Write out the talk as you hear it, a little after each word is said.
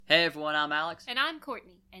Hey everyone, I'm Alex. And I'm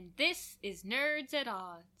Courtney, and this is Nerds at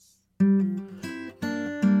Odds.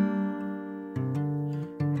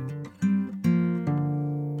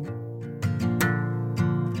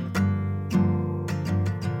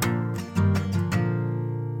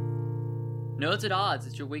 Nerds at Odds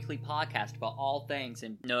is your weekly podcast about all things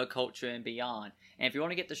in nerd culture and beyond. And if you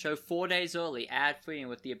want to get the show 4 days early, ad-free, and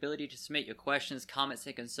with the ability to submit your questions, comments,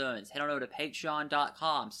 and concerns, head on over to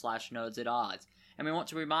patreon.com/nerdsatodds. And we want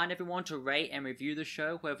to remind everyone to rate and review the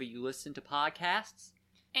show wherever you listen to podcasts.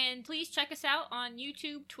 And please check us out on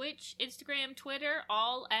YouTube, Twitch, Instagram, Twitter,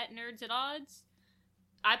 all at Nerds at Odds.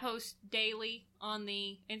 I post daily on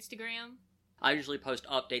the Instagram. I usually post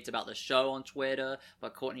updates about the show on Twitter,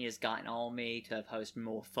 but Courtney has gotten on me to post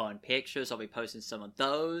more fun pictures. I'll be posting some of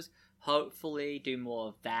those. Hopefully do more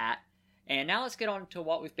of that. And now let's get on to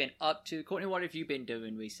what we've been up to. Courtney, what have you been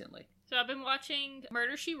doing recently? So I've been watching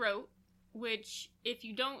Murder, She Wrote, which, if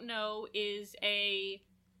you don't know, is a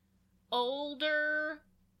older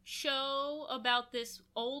show about this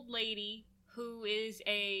old lady who is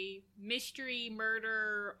a mystery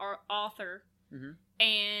murder author. Mm-hmm.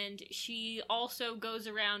 And she also goes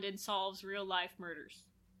around and solves real-life murders.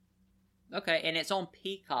 Okay, and it's on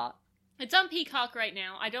Peacock. It's on Peacock right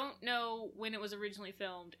now. I don't know when it was originally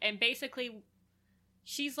filmed. And basically,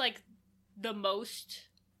 she's, like, the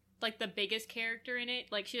biggest character in it.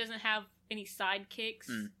 Like, she doesn't have any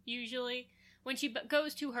sidekicks, usually. When she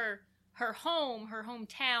goes to her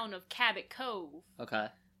hometown of Cabot Cove. Okay.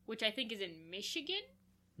 Which I think is in Michigan?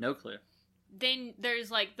 No clue. Then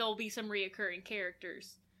there'll be some reoccurring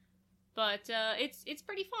characters. But, it's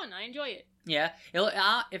pretty fun. I enjoy it. Yeah.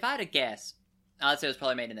 If I had to guess, I'd say it was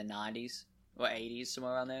probably made in the 90s or 80s,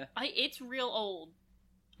 somewhere around there. It's real old.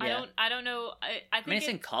 Yeah. I don't know. I think it's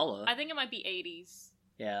in color. I think it might be 80s.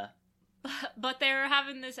 Yeah. But they were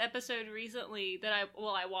having this episode recently that I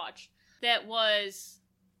watched that was,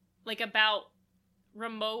 like, about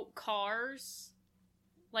remote cars.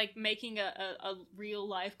 Like, making a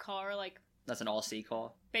real-life car, like... That's an all-C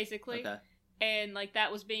car? Basically. Okay. And, like,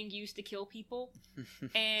 that was being used to kill people.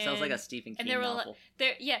 And sounds like a Stephen King novel.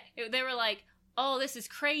 They were like, oh, this is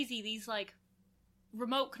crazy, these, like,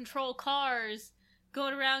 remote control cars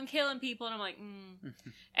going around killing people. And I'm like,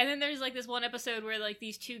 And then there's, like, this one episode where, like,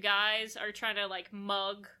 these two guys are trying to, like,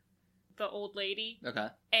 mug the old lady. Okay.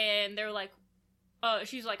 And they're like,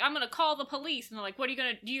 she's like, I'm gonna call the police. And they're like, what are you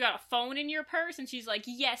gonna do? You got a phone in your purse? And she's like,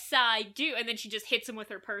 yes, I do. And then she just hits him with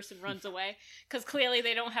her purse and runs away. Because clearly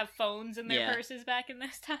they don't have phones in their purses back in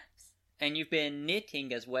those times. And you've been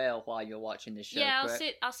knitting as well while you're watching this show, yeah,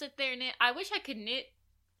 correct? I'll sit there and knit. I wish I could knit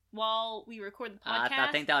while we record the podcast.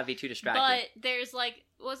 I think that would be too distracting. But there's like,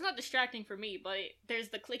 well, it's not distracting for me, but there's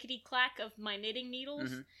the clickety-clack of my knitting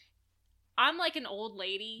needles. Mm-hmm. I'm like an old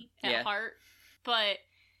lady at heart, but...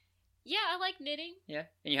 Yeah, I like knitting. Yeah?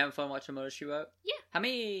 And you having fun watching Murder, She Wrote? Yeah. How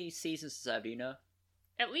many seasons does that have, do you know?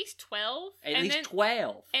 At least 12. At least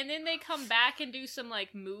 12? And then they come back and do some,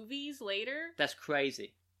 like, movies later. That's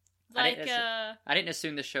crazy. Like, I didn't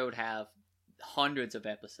assume the show would have hundreds of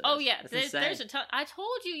episodes. Oh, yeah. There's a ton. I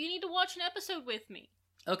told you need to watch an episode with me.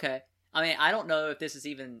 Okay. I mean, I don't know if this is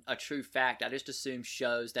even a true fact. I just assume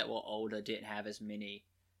shows that were older didn't have as many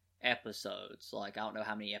episodes. Like, I don't know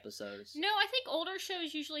how many episodes. No, I think older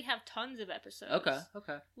shows usually have tons of episodes. Okay.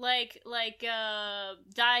 Like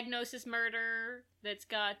Diagnosis Murder, that's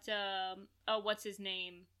got, what's his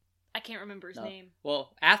name? I can't remember his name.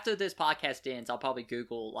 Well, after this podcast ends, I'll probably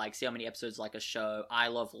Google, like, see how many episodes, like, a show I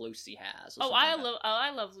Love Lucy has.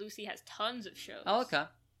 I Love Lucy has tons of shows. Oh, okay.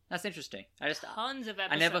 That's interesting. Tons of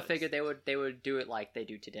episodes. I never figured they would do it like they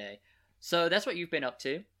do today. So that's what you've been up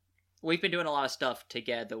to. We've been doing a lot of stuff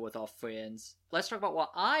together with our friends. Let's talk about what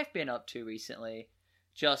I've been up to recently.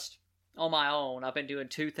 Just on my own, I've been doing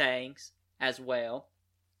two things as well.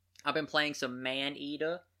 I've been playing some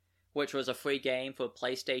Man-Eater, which was a free game for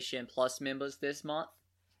PlayStation Plus members this month.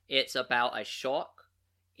 It's about a shark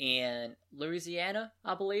in Louisiana,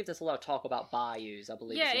 I believe. There's a lot of talk about bayous, I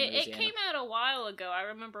believe. Yeah, it came out a while ago. I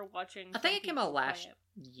remember watching. I think it came out last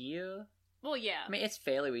year. Well, yeah. I mean, it's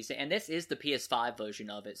fairly recent, and this is the PS5 version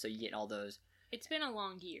of it, so you get all those. It's been a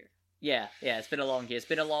long year. Yeah, it's been a long year. It's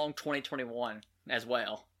been a long 2021 as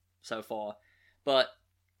well, so far. But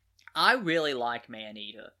I really like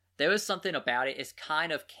Man-Eater. There was something about it. It's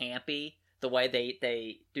kind of campy, the way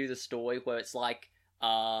they do the story, where it's like...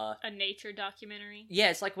 a nature documentary? Yeah,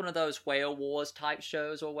 it's like one of those Whale Wars type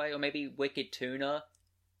shows, or maybe Wicked Tuna.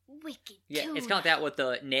 Yeah, it's kind of that with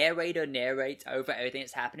the narrator narrates over everything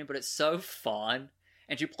that's happening, but it's so fun.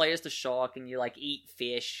 And you play as the shark, and you, like, eat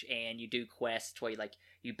fish, and you do quests where you, like,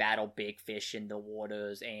 you battle big fish in the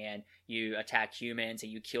waters, and you attack humans,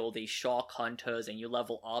 and you kill these shark hunters, and you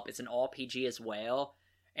level up. It's an RPG as well,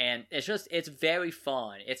 and it's very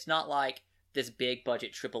fun. It's not like this big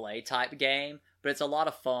budget AAA type game, but it's a lot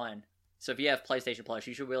of fun. So if you have PlayStation Plus,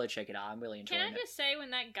 you should really check it out. I'm really enjoying it. Can I just say,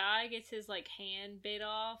 when that guy gets his, like, hand bit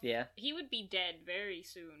off, yeah, he would be dead very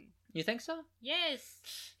soon. You think so? Yes.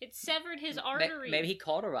 It severed his artery. Maybe he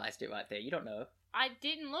cauterized it right there. You don't know. I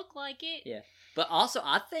didn't look like it. Yeah. But also,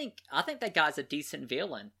 I think that guy's a decent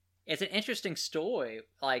villain. It's an interesting story.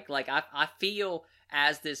 Like I feel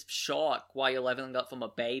as this shark, while you're leveling up from a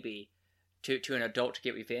baby to an adult to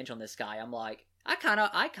get revenge on this guy, I'm like, I kind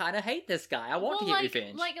of hate this guy. I want to get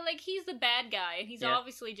revenge. Like he's the bad guy, and he's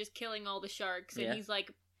obviously just killing all the sharks, and he's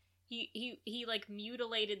like, he like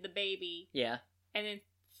mutilated the baby. Yeah. And then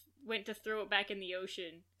went to throw it back in the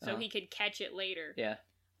ocean so he could catch it later. Yeah.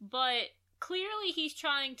 But clearly he's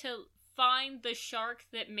trying to find the shark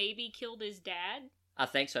that maybe killed his dad. I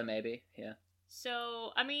think so, maybe. Yeah.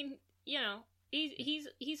 So, I mean, you know,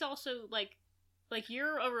 he's also like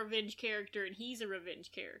you're a revenge character and he's a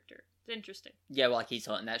revenge character. It's interesting. Yeah, well, like he's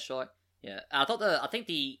hunting that shark. Yeah, I think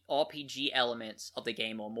the RPG elements of the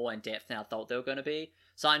game are more in depth than I thought they were going to be.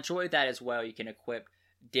 So I enjoyed that as well. You can equip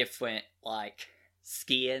different like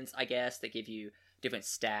skins, I guess, that give you different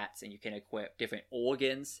stats, and you can equip different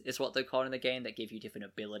organs, is what they're called in the game, that give you different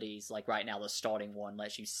abilities. Like right now, the starting one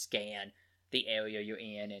lets you scan the area you're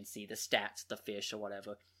in and see the stats of the fish or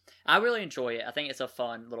whatever. I really enjoy it. I think it's a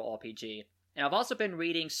fun little RPG. And I've also been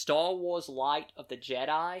reading Star Wars Light of the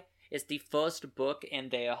Jedi. It's the first book in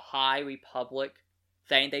their High Republic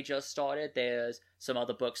thing they just started. There's some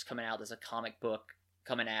other books coming out. There's a comic book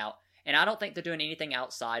coming out. And I don't think they're doing anything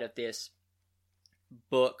outside of this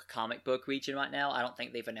comic book region right now. I don't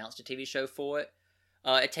think they've announced a TV show for it.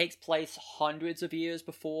 It takes place hundreds of years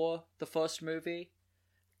before the first movie.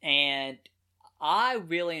 And I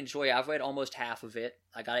really enjoy it. I've read almost half of it.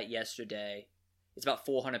 I got it yesterday. It's about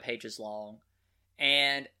 400 pages long.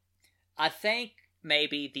 And I think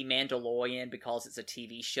maybe The Mandalorian, because it's a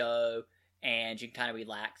TV show and you can kind of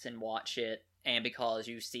relax and watch it, and because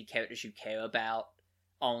you see characters you care about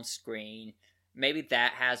on screen, maybe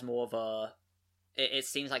that has more of a... It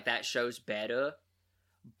seems like that show's better.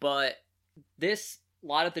 But this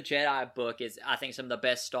Light of the Jedi book is, I think, some of the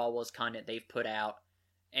best Star Wars content they've put out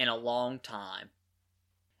in a long time.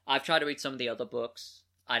 I've tried to read some of the other books.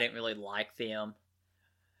 I didn't really like them.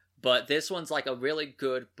 But this one's like a really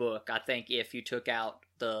good book. I think if you took out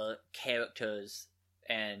the characters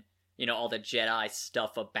and, you know, all the Jedi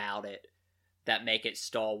stuff about it that make it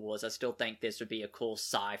Star Wars, I still think this would be a cool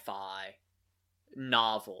sci-fi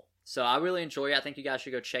novel. So I really enjoy it. I think you guys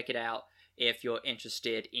should go check it out if you're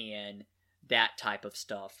interested in that type of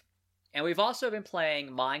stuff. And we've also been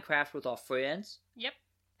playing Minecraft with our friends. Yep.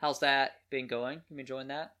 How's that been going? You been enjoying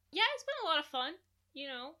that? Yeah, it's been a lot of fun. You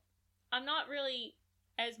know, I'm not really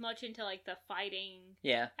as much into like the fighting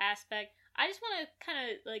aspect. I just want to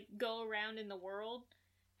kind of like go around in the world,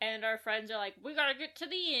 and our friends are like, "We gotta get to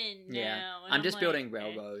the end now." And I'm just like, building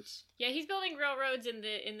railroads. Yeah, he's building railroads in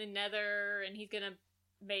the Nether, and he's gonna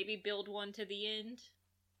maybe build one to the end.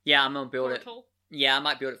 Yeah, I'm gonna build portal. it. Yeah, I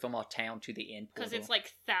might build it from our town to the end portal. Because it's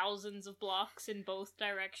like thousands of blocks in both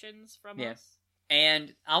directions from us.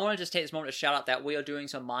 And I want to just take this moment to shout out that we are doing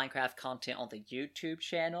some Minecraft content on the YouTube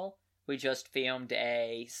channel. We just filmed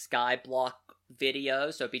a Skyblock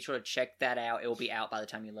video, so be sure to check that out. It will be out by the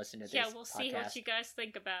time you listen to this. Yeah, we'll see what you guys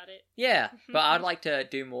think about it. Yeah, but I'd like to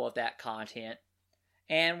do more of that content.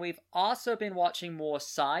 And we've also been watching more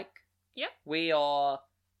Psych. Yep. We are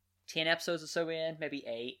 10 episodes or so in, maybe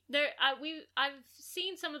 8. I've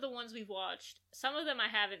seen some of the ones we've watched. Some of them I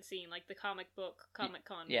haven't seen, like the Comic Con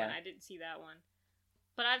one. I didn't see that one.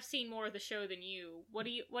 But I've seen more of the show than you. What are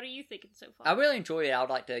you thinking so far? I really enjoy it. I would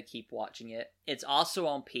like to keep watching it. It's also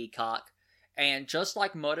on Peacock. And just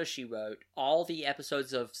like Murder, She Wrote, all the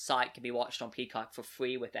episodes of Psych can be watched on Peacock for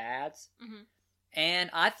free with ads. Mm-hmm. And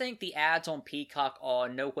I think the ads on Peacock are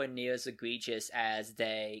nowhere near as egregious as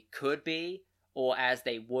they could be, or as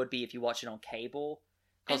they would be if you watch it on cable.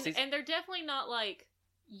 And they're definitely not like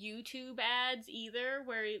YouTube ads either,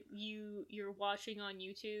 where you're watching on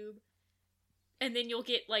YouTube and then you'll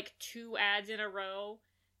get like 2 ads in a row.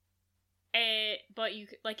 But you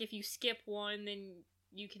like if you skip one, then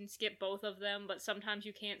you can skip both of them, but sometimes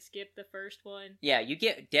you can't skip the first one. Yeah, you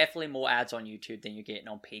get definitely more ads on YouTube than you're getting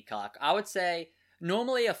on Peacock. I would say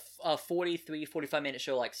normally a 43, 45-minute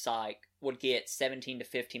show like Psych would get 17 to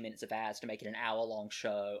 15 minutes of ads to make it an hour-long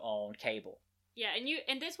show on cable. Yeah,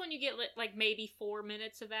 and this one you get like maybe 4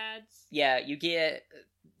 minutes of ads. Yeah, you get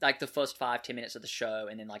like the first 5-10 minutes of the show,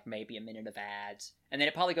 and then like maybe a minute of ads, and then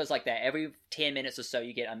it probably goes like that. Every 10 minutes or so,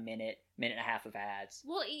 you get a minute and a half of ads.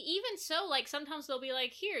 Well, even so, like sometimes they'll be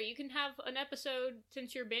like, "Here, you can have an episode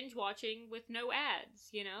since you're binge watching with no ads,"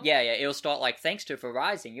 you know? Yeah, it'll start like, thanks to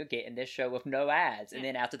Verizon, you're getting this show with no ads, and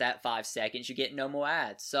Yeah. then after that 5 seconds, you get no more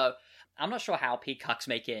ads. So I'm not sure how Peacock's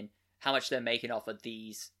how much they're making off of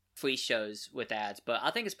these free shows with ads, but I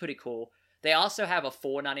think it's pretty cool. They also have a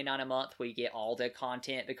 $4.99 a month where you get all their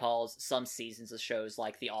content, because some seasons of shows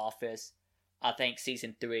like The Office, I think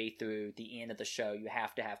season 3 through the end of the show, you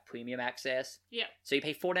have to have premium access. Yeah. So you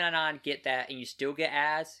pay $4.99, get that, and you still get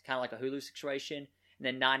ads, kind of like a Hulu situation. And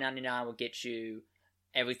then $9.99 will get you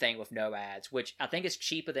everything with no ads, which I think is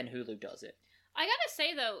cheaper than Hulu does it. I gotta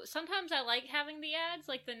say though, sometimes I like having the ads.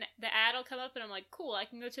 Like the ad will come up and I'm like, cool, I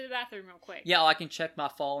can go to the bathroom real quick. Yeah, I can check my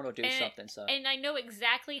phone or do something. So and I know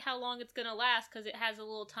exactly how long it's gonna last because it has a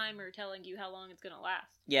little timer telling you how long it's gonna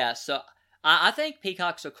last. Yeah, so I think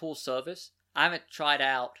Peacock's a cool service. We haven't tried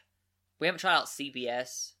out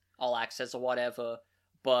CBS All Access or whatever,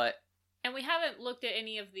 and we haven't looked at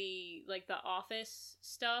any of the Office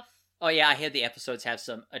stuff. Oh yeah, I hear the episodes have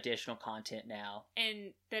some additional content now.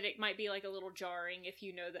 And that it might be like a little jarring if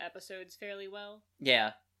you know the episodes fairly well.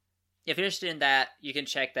 Yeah. If you're interested in that, you can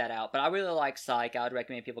check that out. But I really like Psych. I would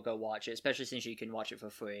recommend people go watch it, especially since you can watch it for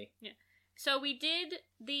free. Yeah. So we did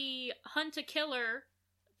the Hunt a Killer,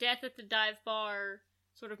 Death at the Dive Bar,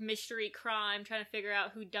 sort of mystery crime, trying to figure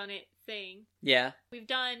out who done it thing. Yeah. We've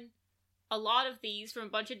done a lot of these from a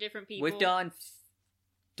bunch of different people. We've done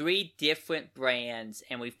 3 different brands,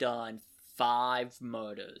 and we've done 5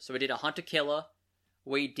 murders. So we did a Hunter Killer.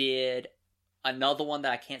 We did another one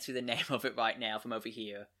that I can't see the name of it right now from over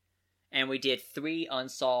here. And we did 3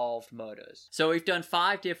 unsolved murders. So we've done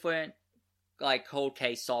 5 different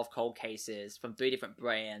solved cold cases from 3 different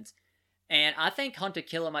brands. And I think Hunter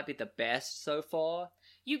Killer might be the best so far.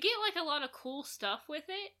 You get a lot of cool stuff with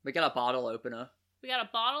it. We got a bottle opener. We got a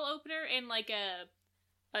bottle opener and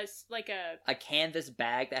a canvas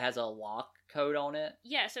bag that has a lock code on it.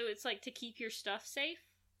 Yeah, so it's to keep your stuff safe.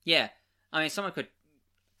 Yeah, I mean, someone could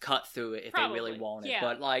cut through it if they really want it. Yeah.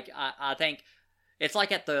 But I think it's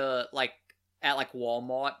at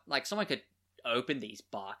Walmart. Someone could open these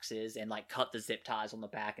boxes and cut the zip ties on the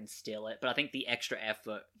back and steal it. But I think the extra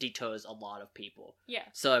effort deters a lot of people. Yeah.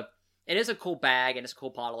 So it is a cool bag and it's a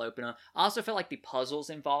cool bottle opener. I also feel like the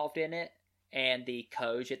puzzles involved in it and the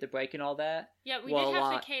codes you have to break and all that. Yeah, we did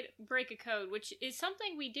have to break a code, which is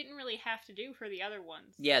something we didn't really have to do for the other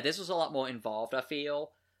ones. Yeah, this was a lot more involved, I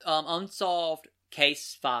feel. Unsolved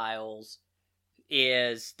case files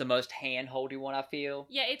is the most hand-holdy one, I feel.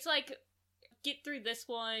 Yeah, it's get through this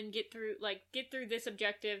one, get through this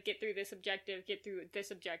objective, get through this objective, get through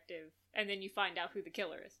this objective, and then you find out who the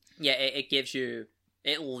killer is. Yeah,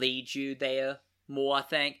 it leads you there more, I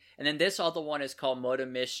think. And then this other one is called Murder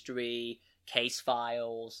Mystery Case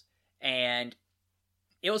Files, and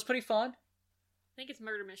it was pretty fun. I think it's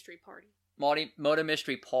Murder Mystery Party. Murder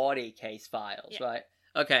Mystery Party Case Files, yeah. Right?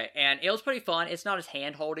 Okay, and it was pretty fun. It's not as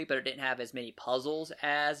hand-holdy, but it didn't have as many puzzles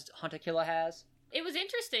as Hunter Killer has. It was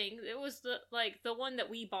interesting. It was the one that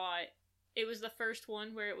we bought. It was the first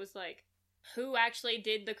one where it was who actually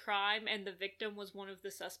did the crime, and the victim was one of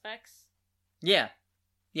the suspects. Yeah,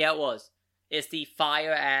 it was. It's the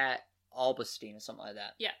fire at Alberstein or something like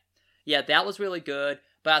that. Yeah. Yeah, that was really good,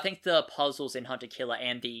 but I think the puzzles in Hunter Killer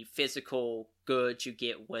and the physical goods you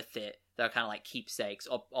get with it that are kind of keepsakes,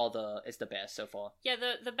 is the best so far. Yeah,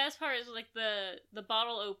 the best part is the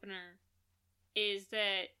bottle opener is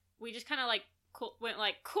that we just kind of went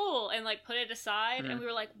cool and put it aside, and we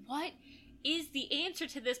were like, what is the answer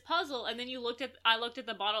to this puzzle? And then I looked at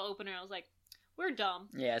the bottle opener and I was like, we're dumb.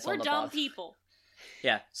 Yeah, we're dumb people.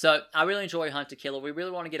 Yeah, so I really enjoy Hunter Killer. We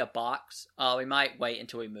really want to get a box. We might wait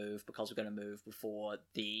until we move, because we're going to move before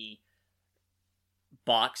the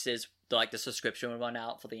boxes, the subscription will run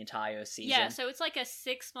out for the entire season. Yeah, so it's a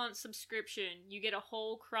 6-month subscription. You get a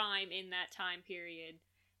whole crime in that time period,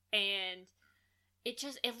 and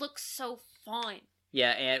it looks so fun.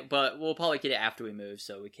 Yeah, but we'll probably get it after we move,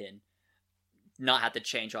 so we can not have to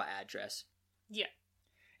change our address. Yeah.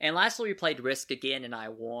 And lastly, we played Risk again, and I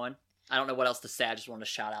won. I don't know what else to say. I just want to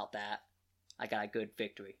shout out that I got a good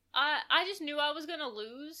victory. I just knew I was gonna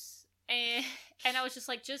lose, and I was just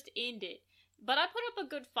just end it. But I put up a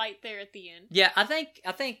good fight there at the end. Yeah, I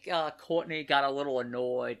think Courtney got a little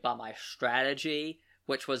annoyed by my strategy,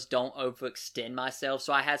 which was don't overextend myself.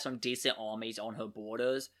 So I had some decent armies on her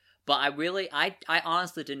borders, but I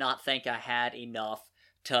honestly did not think I had enough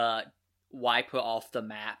to wipe her off the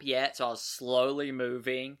map yet. So I was slowly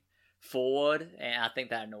moving forward, and I think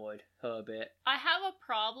that annoyed her a bit. I have a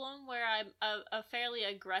problem where I'm a fairly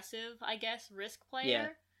aggressive, I guess, risk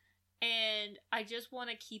player. And I just want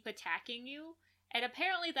to keep attacking you. And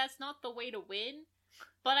apparently that's not the way to win.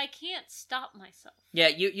 But I can't stop myself. Yeah,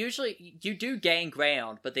 you do gain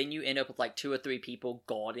ground, but then you end up with like 2 or 3 people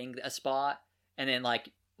guarding a spot, and then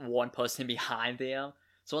like one person behind them.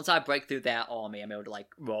 So once I break through that army, I'm able to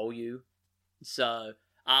like roll you. So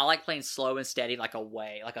I like playing slow and steady, like a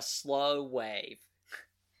wave, like a slow wave.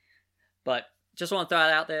 But just want to throw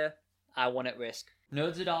that out there. I won at risk.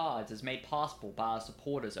 Nerds at Odds is made possible by our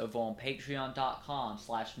supporters over on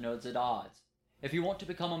patreon.com/nerdsatodds. If you want to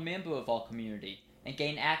become a member of our community and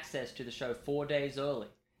gain access to the show 4 days early,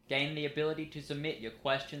 gain the ability to submit your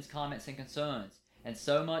questions, comments, and concerns, and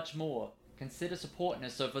so much more, consider supporting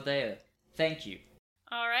us over there. Thank you.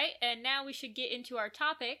 Alright, and now we should get into our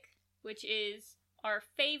topic, which is our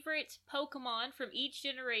favorite Pokemon from each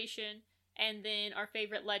generation, and then our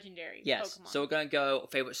favorite legendary Pokemon. So we're going to go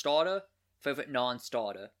favorite starter, favorite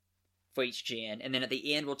non-starter for each gen, and then at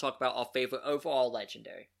the end we'll talk about our favorite overall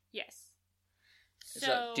legendary. Yes.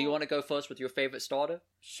 So do you want to go first with your favorite starter?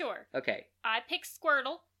 Sure. Okay. I picked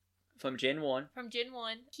Squirtle. From Gen 1. From Gen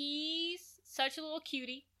 1. He's such a little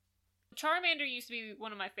cutie. Charmander used to be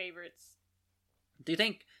one of my favorites. Do you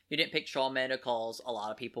think you didn't pick Charmander because a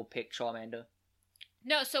lot of people pick Charmander?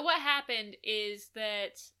 No, so what happened is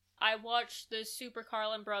that I watched the Super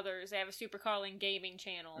Carlin Brothers. They have a Super Carlin gaming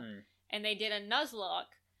channel. And they did a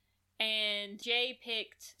Nuzlocke. And Jay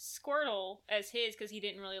picked Squirtle as his because he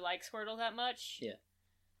didn't really like Squirtle that much. Yeah.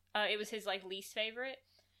 It was his like least favorite.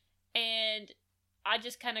 And I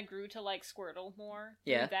just kind of grew to like Squirtle more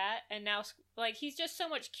through that. And now, like, he's just so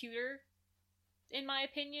much cuter, in my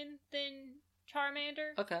opinion, than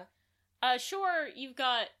Charmander. Okay. Sure, you've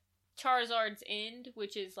got Charizard's End,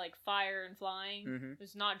 which is like fire and flying. Mm-hmm.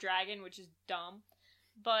 It's not dragon, which is dumb.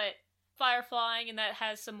 But fire flying, and that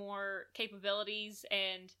has some more capabilities,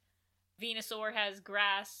 and Venusaur has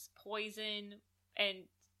grass, poison, and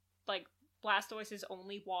like Blastoise is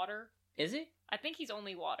only water. Is he? I think he's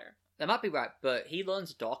only water. That might be right, but he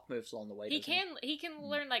learns dark moves along the way. He can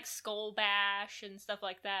learn like Skull Bash and stuff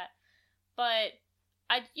like that. But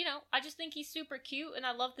I just think he's super cute, and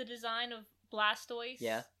I love the design of Blastoise.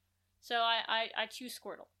 Yeah. So I choose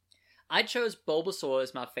Squirtle. I chose Bulbasaur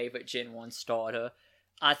as my favorite Gen 1 starter.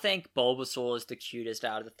 I think Bulbasaur is the cutest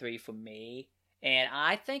out of the 3 for me. And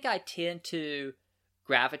I think I tend to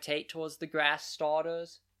gravitate towards the grass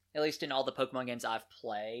starters, at least in all the Pokemon games I've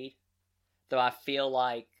played. Though I feel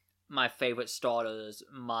like my favorite starters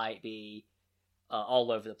might be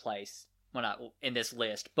all over the place in this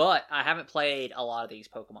list. But I haven't played a lot of these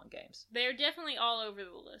Pokemon games. They're definitely all over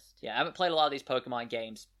the list. Yeah, I haven't played a lot of these Pokemon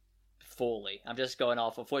games fully. I'm just going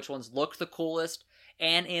off of which ones look the coolest,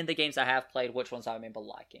 and in the games I have played, which ones I remember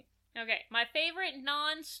liking. Okay, my favorite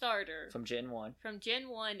non-starter From Gen 1. From Gen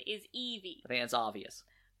 1 is Eevee. I think that's obvious.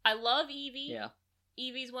 I love Eevee. Yeah.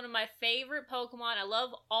 Eevee's one of my favorite Pokemon. I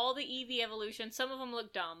love all the Eevee evolutions. Some of them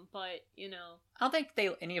look dumb, but, you know. I don't think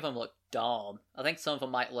any of them look dumb. I think some of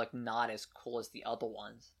them might look not as cool as the other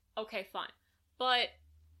ones. Okay, fine. But,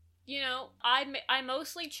 you know, I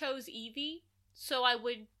mostly chose Eevee, so I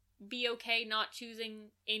would be okay not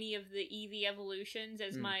choosing any of the Eevee evolutions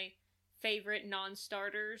as my favorite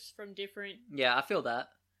non-starters from different... Yeah, I feel that.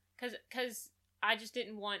 Because I just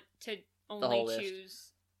didn't want to only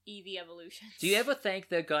choose Eevee evolutions. Do you ever think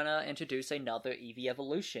they're gonna introduce another Eevee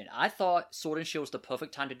evolution? I thought Sword and Shield was the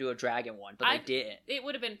perfect time to do a dragon one, but they didn't. It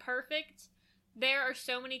would have been perfect. There are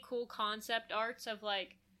so many cool concept arts of,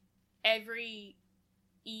 like, every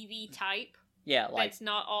Eevee type. Yeah, like... that's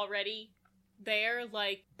not already there,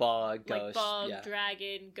 like... Bug, Ghost,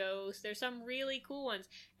 Dragon, Ghost. There's some really cool ones.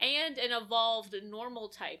 And an evolved normal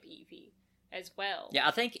type Eevee as well. Yeah,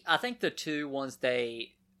 I think the two ones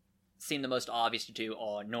they seem the most obvious to do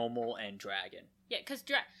are normal and dragon. Yeah, because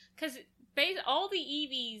all the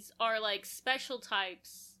Eevees are, like, special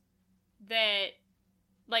types that,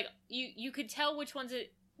 like, you could tell which one's an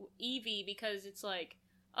Eevee because it's like,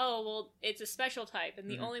 oh, well, it's a special type, and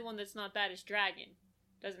the only one that's not that is dragon.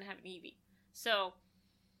 Doesn't have an Eevee. So,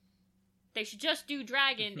 they should just do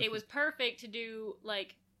dragon. It was perfect to do,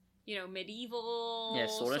 like, you know, medieval,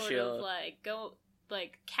 Sword and sort Shield. of,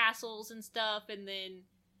 like, castles and stuff, and then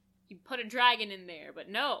you put a dragon in there, but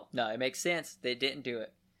no. No, it makes sense. They didn't do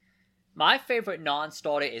it. My favorite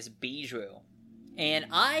non-starter is Beedrill. And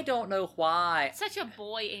I don't know why. Such a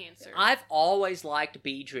boy answer. I've always liked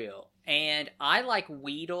Beedrill. And I like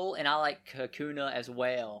Weedle, and I like Kakuna as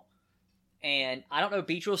well. And I don't know,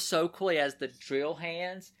 Beedrill's so cool. He has the drill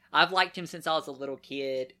hands. I've liked him since I was a little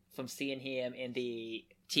kid from seeing him in the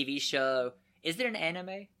TV show. Is there an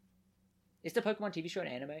anime? Is the Pokemon TV show an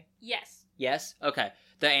anime? Yes. Yes? Okay.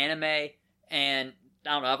 The anime, and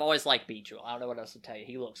I don't know, I've always liked Beedrill. I don't know what else to tell you.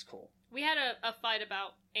 He looks cool. We had a fight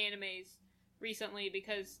about animes recently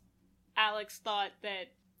because Alex thought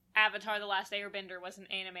that Avatar The Last Airbender was an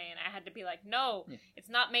anime, and I had to be like, no, it's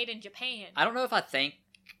not made in Japan. I don't know if I think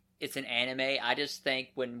it's an anime. I just think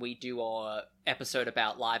when we do our episode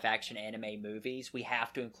about live-action anime movies, we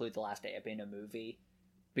have to include The Last Airbender movie,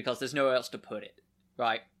 because there's nowhere else to put it,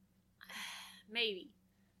 right? Maybe.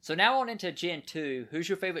 So now on into Gen 2. Who's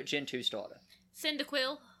your favorite Gen 2 starter?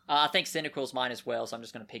 Cyndaquil. I think Cyndaquil's mine as well, so I'm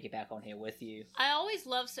just going to piggyback on here with you. I always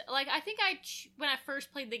love... Like, I think when I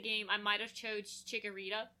first played the game, I might have chose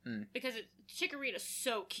Chikorita. Because Chikorita's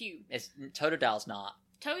so cute. Totodile's not.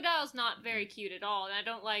 Totodile's not very cute at all, and I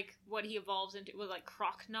don't like what he evolves into. It was like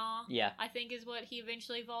Crocnaw, yeah, I think is what he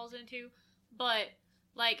eventually evolves into. But,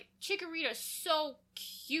 like, Chikorita's so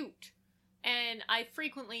cute. And I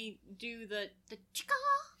frequently do the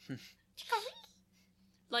Chikorita.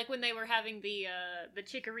 Like when they were having the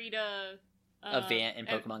Chikorita event in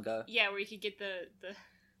Pokemon Go. Yeah, where you could get the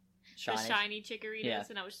shiny Chikoritas,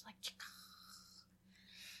 and I was just like, Chikorita.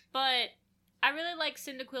 But I really like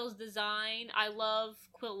Cyndaquil's design. I love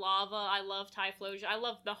Quilava. I love Typhlosion. I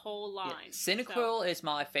love the whole line. Yeah. Cyndaquil is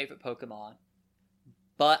my favorite Pokemon,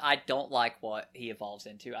 but I don't like what he evolves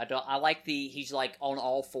into. I like he's like on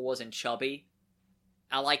all fours and chubby.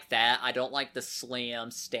 I like that. I don't like the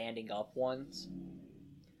slim standing up ones.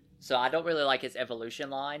 So I don't really like his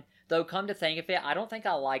evolution line. Though, come to think of it, I don't think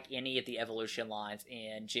I like any of the evolution lines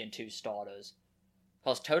in Gen 2 starters.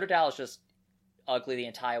 Because Totodile is just ugly the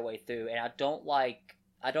entire way through, and I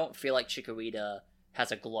don't feel like Chikorita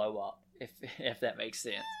has a glow up, if that makes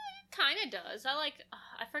sense. It kind of does.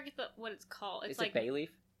 I forget what it's called. It's like Bayleaf?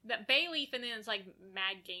 That Bayleaf, and then it's like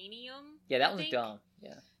Maganium. Yeah, that one's dumb.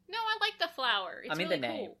 Yeah. No, I like the flower. It's really the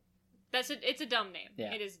name. Cool. It's a dumb name.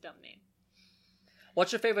 Yeah. It is a dumb name.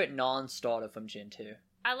 What's your favorite non-starter from Gen 2?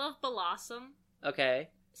 I love Blossom. Okay.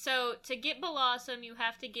 So, to get Blossom, you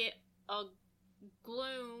have to get a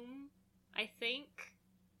Gloom, I think,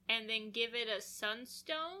 and then give it a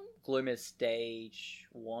Sunstone. Gloom is stage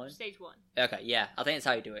 1? Stage 1. Okay, yeah. I think that's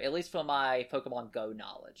how you do it. At least for my Pokemon Go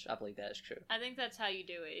knowledge. I believe that is true. I think that's how you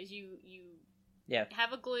do it, is you yeah.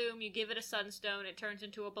 have a Gloom, you give it a Sunstone, it turns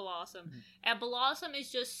into a Blossom. Mm-hmm. And Blossom is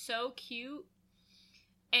just so cute.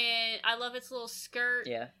 And I love its little skirt.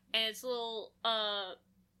 Yeah. And its little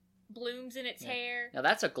blooms in its hair. Now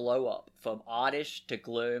that's a glow up from Oddish to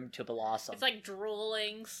Gloom to Blossom. It's like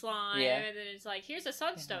drooling slime, and then it's like, here's a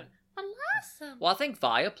Sunstone. Blossom. Well, I think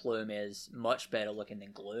Vileplume is much better looking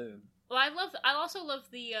than Gloom. Well, I also love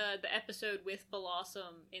the episode with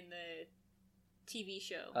Blossom in the TV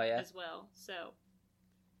show as well. So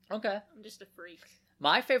okay, I'm just a freak.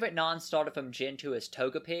 My favorite non-starter from Gen 2 is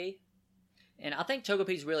Togepi. And I think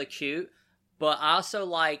Togepi's really cute, but I also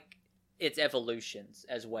like its evolutions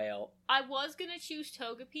as well. I was going to choose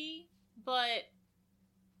Togepi, but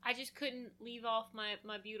I just couldn't leave off my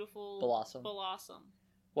beautiful Blossom.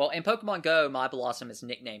 Well, in Pokemon Go, my Blossom is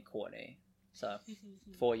nicknamed Courtney. So,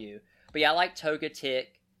 for you. But yeah, I like Togetic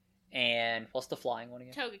and... What's the flying one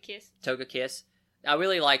again? Togekiss. I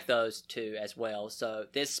really like those two as well. So,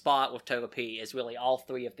 this spot with Togepi is really all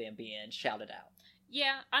three of them being shouted out.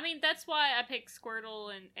 Yeah, I mean, that's why I picked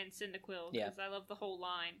Squirtle and Cyndaquil, because I love the whole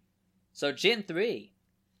line. So, Gen 3.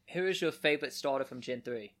 Who is your favorite starter from Gen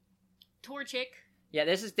 3? Torchic. Yeah,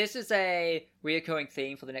 this is a reoccurring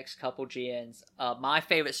theme for the next couple gens. My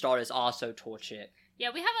favorite starter is also Torchic.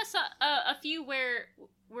 Yeah, we have a few where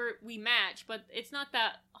we match, but it's not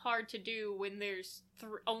that hard to do when there's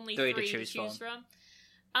only three to choose from.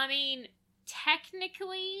 I mean,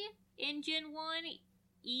 technically, in Gen 1...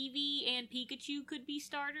 Eevee and Pikachu could be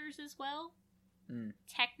starters as well,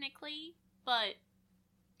 technically, but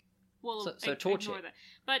we'll ignore that.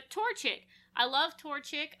 But Torchic, I love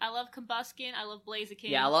Torchic, I love Combuskin, I love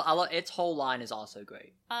Blaziken. Yeah, I love its whole line is also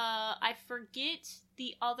great. I forget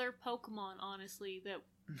the other Pokemon, honestly, that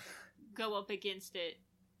go up against it.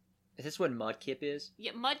 Is this what Mudkip is?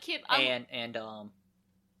 Yeah, Mudkip. And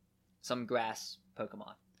some grass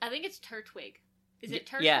Pokemon. I think it's Turtwig. Is it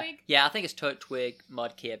Turtwig? Yeah, I think it's Turtwig,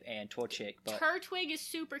 Mudkip, and Torchic. But... Turtwig is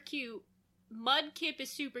super cute. Mudkip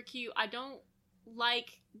is super cute. I don't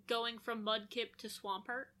like going from Mudkip to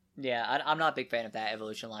Swampert. Yeah, I'm not a big fan of that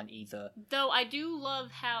evolution line either. Though I do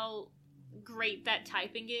love how great that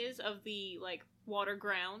typing is of the, like, water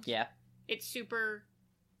ground. Yeah. It's super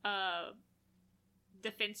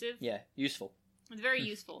defensive. Yeah, useful. It's very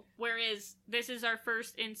useful. Whereas this is our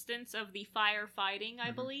first instance of the fire fighting,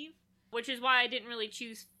 I believe. Which is why I didn't really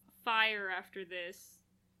choose fire after this,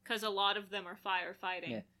 because a lot of them are firefighting.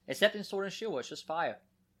 Yeah. Except in Sword and Shield, where it's just fire.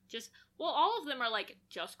 All of them are like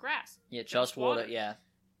just grass. Yeah, just water. Yeah.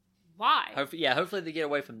 Why? Hopefully they get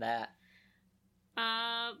away from that.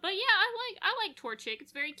 But yeah, I like Torchic.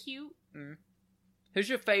 It's very cute. Mm. Who's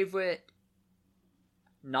your favorite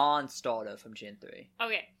non-starter from Gen 3?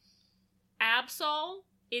 Okay. Absol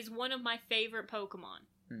is one of my favorite Pokemon.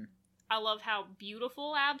 Hmm. I love how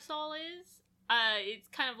beautiful Absol is. It's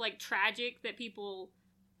kind of like tragic that people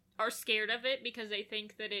are scared of it because they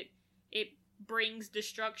think that it brings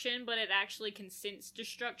destruction, but it actually can sense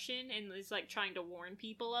destruction and is like trying to warn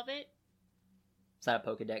people of it. Is that a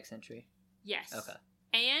Pokedex entry? Yes. Okay.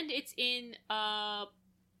 And it's in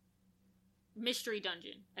Mystery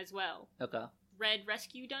Dungeon as well. Okay. Red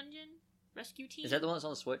Rescue Dungeon? Rescue Team? Is that the one that's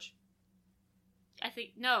on the Switch? I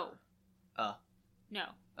think... No. Oh. No.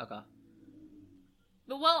 Okay.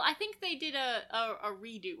 But, well, I think they did a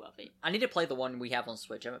redo of it. I need to play the one we have on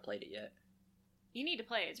Switch. I haven't played it yet. You need to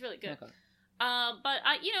play it. It's really good. Okay. But,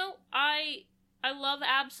 I love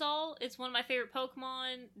Absol. It's one of my favorite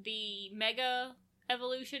Pokemon. The Mega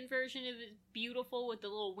Evolution version of it is beautiful with the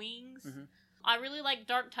little wings. Mm-hmm. I really like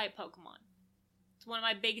Dark-type Pokemon. It's one of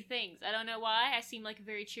my big things. I don't know why. I seem like a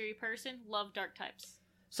very cheery person. Love dark types.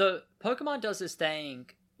 So, Pokemon does this thing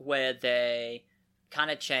where they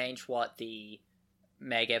kind of change what the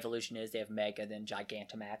Mega Evolution is. They have Mega, then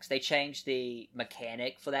Gigantamax. They change the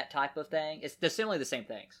mechanic for that type of thing. They're similarly the same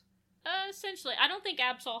things. Essentially. I don't think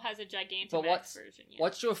Absol has a Gigantamax version yet.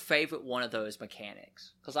 What's your favorite one of those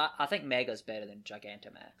mechanics? Because I think Mega's better than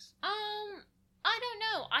Gigantamax. I don't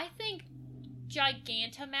know. I think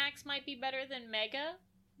Gigantamax might be better than Mega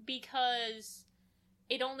because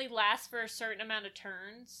it only lasts for a certain amount of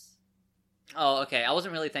turns. Oh, okay. I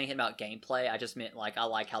wasn't really thinking about gameplay. I just meant, I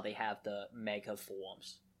like how they have the Mega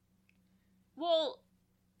forms. Well,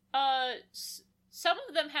 some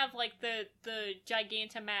of them have, the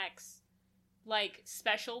Gigantamax,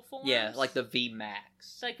 special forms. Yeah, like the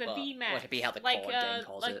VMAX. Like the VMAX. What would be how the card game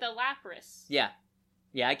calls it. Like the Lapras. Yeah.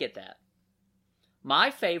 Yeah, I get that.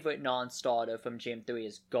 My favorite non-starter from Gen 3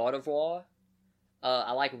 is Gardevoir.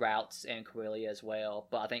 I like Routes and Corellia as well,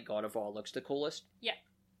 but I think Gardevoir looks the coolest. Yeah.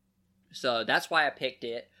 So that's why I picked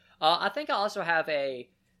it. I think I also have a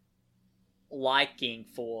liking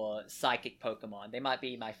for Psychic Pokemon. They might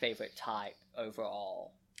be my favorite type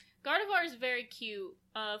overall. Gardevoir is very cute.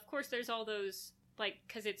 Of course, there's all those,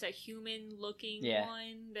 because it's a human-looking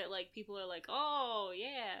one that, people are like, oh,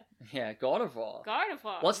 yeah. Yeah, Gardevoir.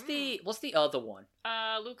 Gardevoir. What's the other one?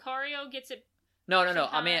 Lucario gets it. No.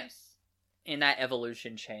 I mean, in that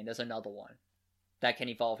evolution chain, there's another one that can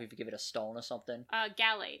evolve if you give it a stone or something.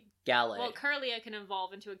 Gallade. Gallade. Well, Curlia can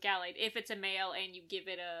evolve into a Gallade if it's a male and you give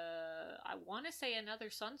it I want to say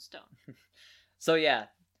another Sunstone. So, yeah.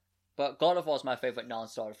 But Gardevoir's my favorite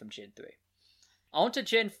non-starter from Gen 3. On to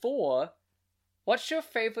Gen 4. What's your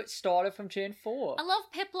favorite starter from Gen 4? I love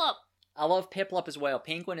Piplup. I love Piplup as well.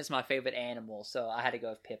 Penguin is my favorite animal, so I had to go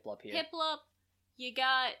with Piplup here. Piplup, you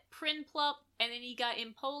got Prinplup, and then you got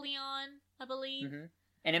Empoleon, I believe. Mm-hmm.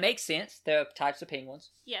 And it makes sense. There are types of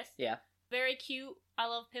penguins. Yes. Yeah. Very cute. I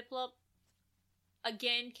love Piplup.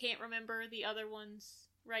 Again, can't remember the other ones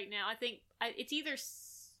right now. I think it's either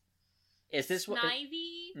Is this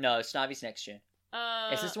Snivy? No, Snivy's next gen.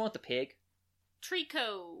 Is this the one with the pig?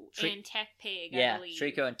 Trico and Tepig, yeah, I believe.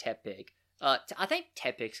 Trico and Tepig. I think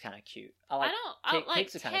Tepig's kind of cute. I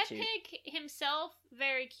like Tepig himself,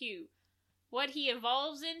 very cute. What he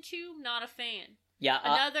evolves into, not a fan. Yeah.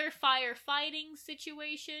 Another firefighting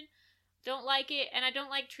situation, don't like it, and I don't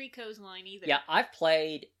like Trico's line either. Yeah, I've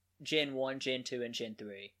played Gen 1, Gen 2, and Gen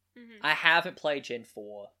 3. Mm-hmm. I haven't played Gen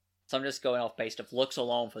 4, so I'm just going off based of looks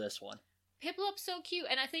alone for this one. Piplup's so cute,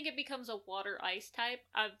 and I think it becomes a water-ice type.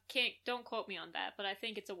 Don't quote me on that, but I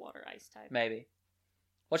think it's a water-ice type. Maybe.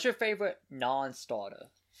 What's your favorite non-starter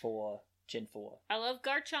for Gen 4? I love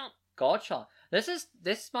Garchomp. Garchomp.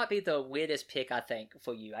 This might be the weirdest pick, I think,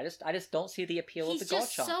 for you. I just don't see the appeal of the Garchomp.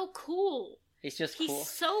 He's just so cool. He's cool. He's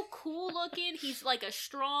so cool looking. He's like a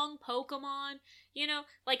strong Pokemon.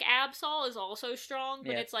 Absol is also strong,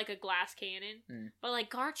 but it's like a glass cannon. Mm. But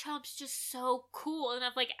Garchomp's just so cool, and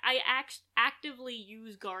I actively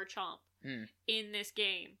use Garchomp in this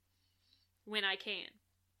game when I can.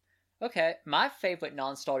 Okay, my favorite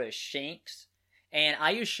non-starter is Shinx, and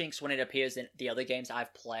I use Shinx when it appears in the other games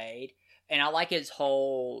I've played, and I like his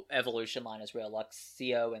whole evolution line as well,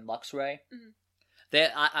 Luxio and Luxray. Mm-hmm.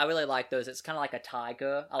 I really like those. It's kind of like a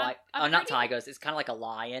tiger. Not tigers. It's kind of like a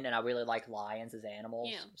lion, and I really like lions as animals.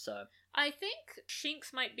 Yeah. So I think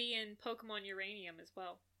Shinx might be in Pokemon Uranium as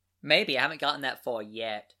well. Maybe. I haven't gotten that far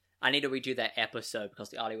yet. I need to redo that episode because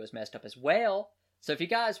the audio was messed up as well. So if you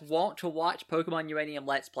guys want to watch Pokemon Uranium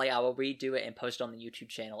Let's Play, I will redo it and post it on the YouTube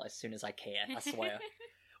channel as soon as I can, I swear.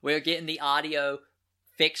 We're getting the audio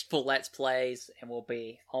fixed for Let's Plays, and we'll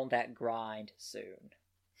be on that grind soon.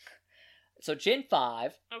 So Gen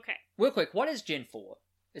 5. Okay. Real quick, what is Gen 4?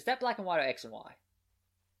 Is that Black and White or X and Y?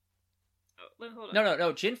 Oh, hold on.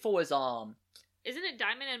 No. Gen 4 is, Isn't it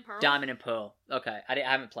Diamond and Pearl? Diamond and Pearl. Okay, I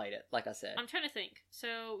haven't played it, like I said. I'm trying to think.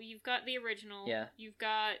 So, you've got the original. Yeah. You've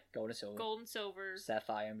got Gold and Silver. Gold and Silver.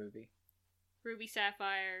 Sapphire and Ruby. Ruby,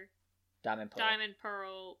 Sapphire. Diamond, Pearl. Diamond,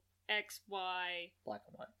 Pearl. X, Y. Black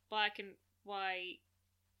and White. Black and White.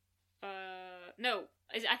 No.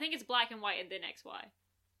 I think it's Black and White and then X, Y.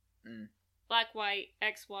 Black, White,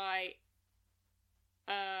 X, Y.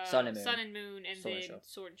 Sun and Moon, and Sword then and Shield.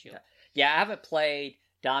 Sword and Shield. Yeah, I haven't played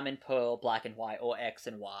Diamond, Pearl, Black and White, or X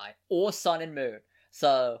and Y, or Sun and Moon.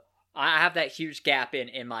 So, I have that huge gap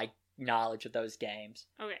in my knowledge of those games.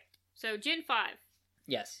 Okay. So, Gen 5.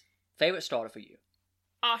 Yes. Favorite starter for you?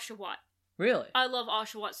 Oshawott. Really? I love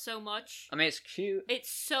Oshawott so much. I mean, it's cute.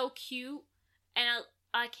 It's so cute. And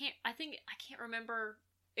I can't remember.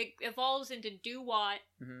 It evolves into Dewott.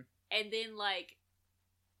 Mm-hmm. And then, like,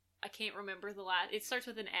 I can't remember the last. It starts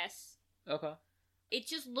with an S. Okay. It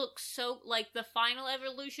just looks so, like, the final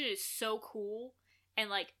evolution is so cool. And,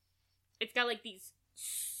 like, it's got, like, these,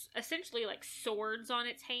 essentially, like, swords on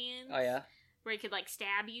its hands. Oh, yeah? Where it could, like,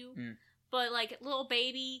 stab you. Mm. But, like, little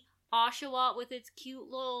baby Oshawott with its cute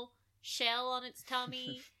little shell on its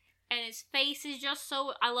tummy. And its face is just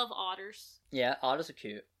so... I love otters. Yeah, otters are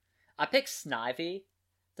cute. I picked Snivy.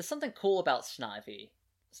 There's something cool about Snivy.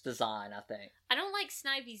 It's design, I think. I don't like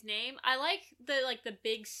Snivy's name. I like the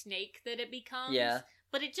big snake that it becomes. Yeah.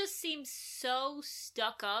 But it just seems so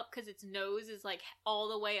stuck up because its nose is like all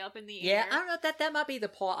the way up in the Yeah, air. I don't know, that might be the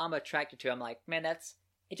part I'm attracted to. I'm like, man,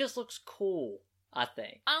 it just looks cool, I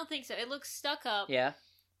think. I don't think so. It looks stuck up. Yeah.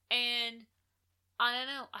 And I don't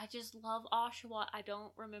know. I just love Oshawott. I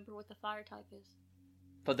don't remember what the fire type is.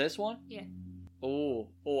 For this one? Yeah. Oh,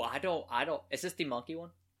 I don't. Is this the monkey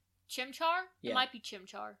one? Chimchar? Yeah. It might be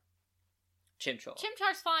Chimchar. Chimchar.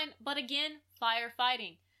 Chimchar's fine, but again,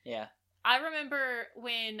 firefighting. Yeah. I remember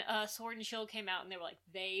when Sword and Shield came out and they were like,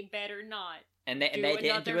 they better not. And they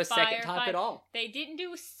didn't do a second type at all. They didn't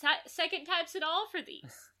do second types at all for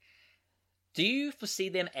these. Do you foresee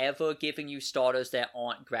them ever giving you starters that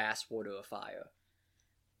aren't grass, water, or fire?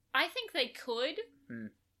 I think they could. Hmm.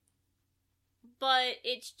 But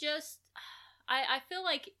it's just... I feel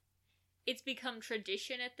like it's become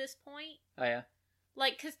tradition at this point. Oh, yeah?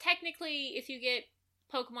 Like, because technically, if you get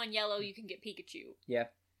Pokemon Yellow, you can get Pikachu. Yeah.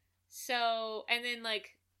 So, and then,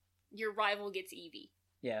 like, your rival gets Eevee.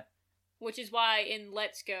 Yeah. Which is why in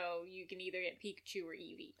Let's Go, you can either get Pikachu or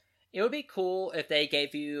Eevee. It would be cool if they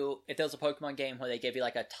gave you... If there was a Pokemon game where they gave you,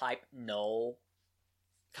 like, a type null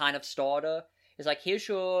kind of starter. It's like, here's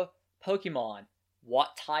your Pokemon.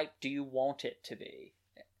 What type do you want it to be?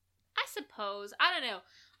 I suppose. I don't know.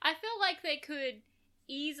 I feel like they could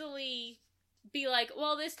easily be like,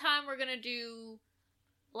 well, this time we're gonna do,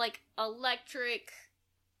 like, electric...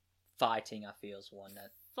 Fighting, I feel, is one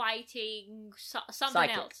that... Fighting, something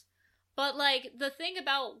Psychic. else. But, like, the thing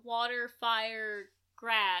about water, fire,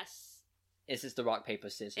 grass... It's just the rock, paper,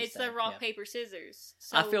 scissors It's thing. the rock, Yeah. paper, scissors.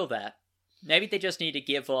 So, I feel that. Maybe they just need to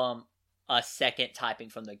give them a second typing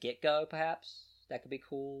from the get-go, perhaps? That could be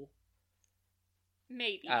cool.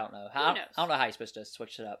 Maybe. I don't know. Who I knows? don't know how you're supposed to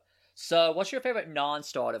switch it up. So, what's your favorite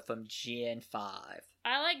non-starter from Gen 5?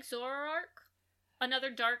 I like Zoroark. Another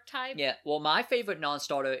dark type. Yeah, well, my favorite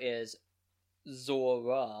non-starter is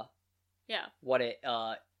Zora. Yeah. What it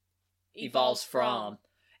evolves from.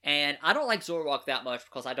 And I don't like Zoroark that much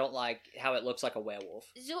because I don't like how it looks like a werewolf.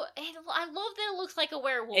 And I love that it looks like a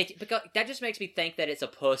werewolf. Because that just makes me think that it's a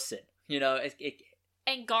person. You know,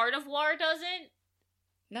 And Gardevoir doesn't?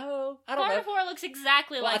 No, I don't know. Gardevoir looks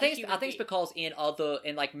exactly like a human I think it's being. because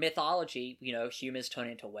in like mythology, you know, humans turn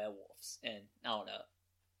into werewolves, and I don't know.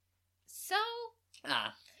 So,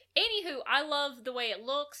 Ah, anywho, I love the way it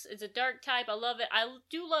looks. It's a dark type. I love it. I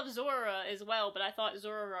do love Zora as well, but I thought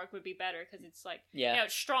Zoroark would be better because it's like, yeah. you know,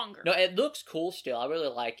 it's stronger. No, it looks cool still. I really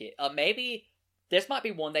like it. Maybe this might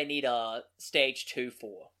be one they need a stage 2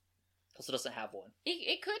 for, because it doesn't have one.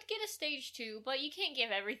 It could get a stage 2, but you can't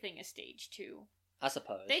give everything a stage 2. I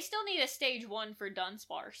suppose. They still need a stage 1 for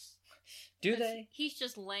Dunsparce. Do they? He's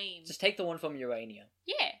just lame. Just take the one from Urania.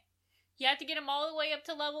 Yeah. You have to get him all the way up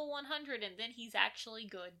to level 100, and then he's actually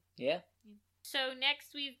good. Yeah. So next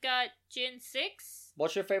we've got Gen 6.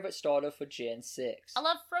 What's your favorite starter for Gen 6? I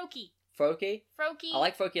love Froakie. Froakie? Froakie. I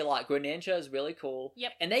like Froakie a lot. Greninja is really cool.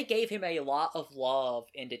 Yep. And they gave him a lot of love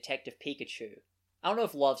in Detective Pikachu. I don't know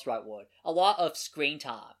if love's the right word. A lot of screen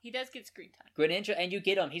time. He does get screen time. Greninja, and you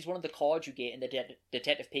get him. He's one of the cards you get in the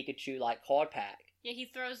Detective Pikachu like card pack. Yeah, he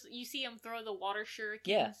throws. You see him throw the water shurikens.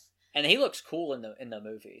 Yeah, and he looks cool in the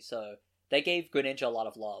movie. So they gave Greninja a lot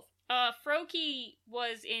of love. Froakie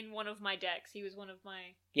was in one of my decks. He was one of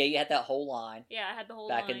my. Yeah, you had that whole line. Yeah, I had the whole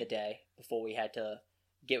back line. in the day before we had to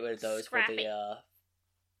get rid of those Scrap for the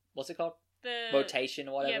what's it called? The rotation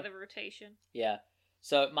or whatever. Yeah, the rotation. Yeah.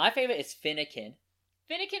 So my favorite is Finnegan.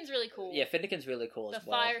 Finnegan's really cool. Yeah, Finnegan's really cool as the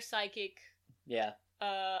well. fire psychic. Yeah.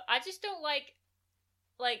 I just don't like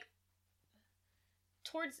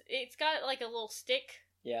towards it's got like a little stick.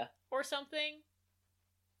 Yeah. Or something.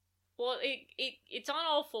 Well, it's on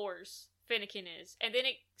all fours. Finnegan is, and then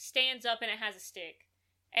it stands up and it has a stick,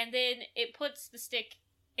 and then it puts the stick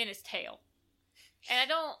in his tail, and I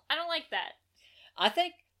don't like that. I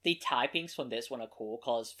think the typings from this one are cool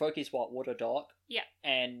because Frokey's what, Water Dark? Yeah.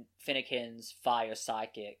 And Finnegan's Fire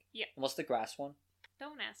Psychic. Yeah. And what's the grass one?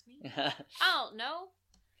 Don't ask me. I don't know.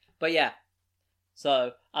 But yeah.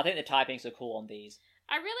 So, I think the typings are cool on these.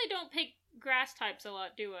 I really don't pick grass types a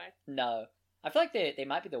lot, do I? No. I feel like they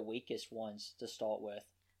might be the weakest ones to start with.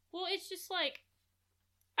 Well, it's just like,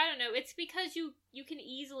 I don't know, it's because you can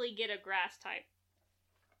easily get a grass type.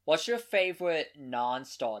 What's your favorite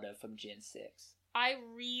non-starter from Gen 6? I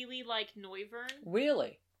really like Noivern.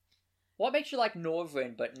 Really? What makes you like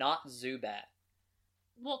Noivern but not Zubat?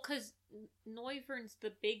 Well, because Noivern's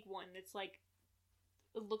the big one that's like,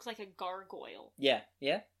 it looks like a gargoyle. Yeah.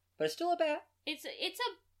 But it's still a bat. It's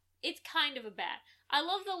kind of a bat. I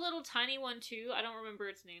love the little tiny one too. I don't remember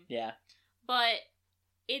its name. Yeah. But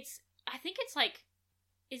I think it's like,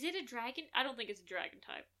 is it a dragon? I don't think it's a dragon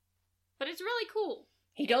type. But it's really cool.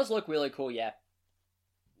 He does look really cool, yeah.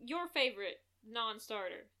 Your favorite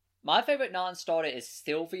non-starter? My favorite non-starter is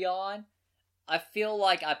Sylveon. I feel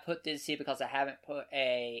like I put this here because I haven't put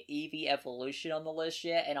a Eevee evolution on the list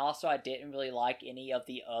yet, and also I didn't really like any of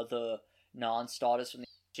the other non-starters from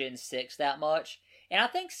Gen 6 that much. And I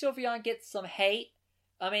think Sylveon gets some hate.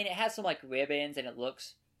 I mean, it has some, like, ribbons, and it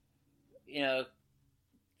looks,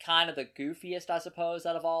 kind of the goofiest, I suppose,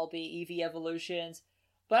 out of all the Eevee evolutions.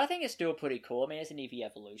 But I think it's still pretty cool. I mean, it's an Eevee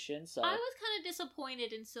evolution, so... I was kind of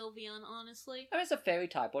disappointed in Sylveon, honestly. I mean, it's a fairy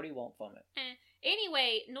type. What do you want from it?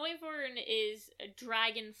 Anyway, Noivern is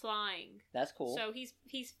dragon flying. That's cool. So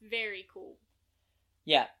he's very cool.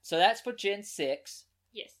 Yeah, so that's for Gen 6.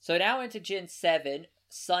 Yes. So now into Gen 7,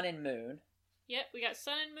 Sun and Moon. Yep, we got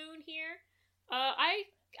Sun and Moon here. I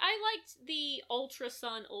liked the Ultra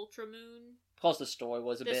Sun, Ultra Moon. Because the story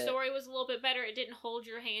was The story was a little bit better. It didn't hold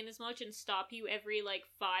your hand as much and stop you every,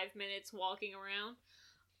 5 minutes walking around.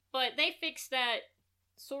 But they fixed that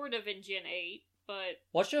sort of in Gen 8, but...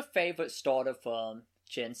 What's your favorite starter from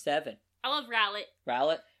Gen 7? I love Rowlet.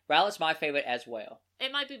 Rowlet? Rowlet's my favorite as well.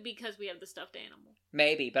 It might be because we have the stuffed animal.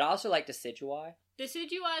 Maybe, but I also like Decidueye.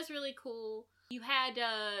 Decidueye is really cool. You had,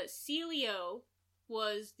 Celio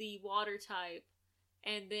was the water type,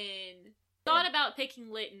 and then thought about picking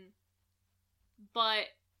Litten, but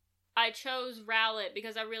I chose Rowlet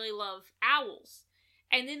because I really love owls.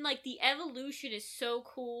 And then, the evolution is so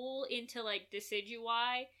cool into,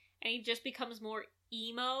 Decidueye, and he just becomes more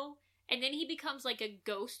emo, and then he becomes, a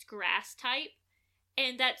ghost grass type,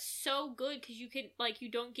 and that's so good because you can, you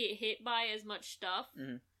don't get hit by as much stuff.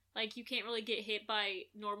 Mm-hmm. You can't really get hit by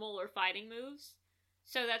normal or fighting moves,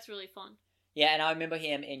 so that's really fun. Yeah, and I remember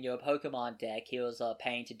him in your Pokemon deck. He was a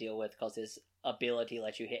pain to deal with because his ability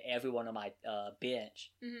lets you hit everyone on my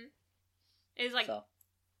bench. Mm-hmm. It was so.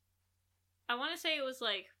 I want to say it was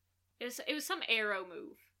it was some arrow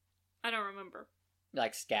move. I don't remember.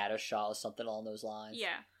 Like Scatter Shot or something along those lines.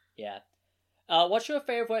 Yeah. Yeah. What's your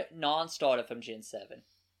favorite non-starter from Gen 7?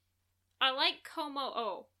 I like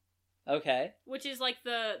Como-O. Okay. Which is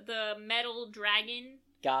the metal dragon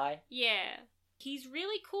guy. Yeah. He's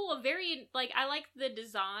really cool. I like the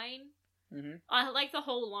design. Mm-hmm. I like the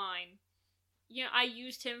whole line. I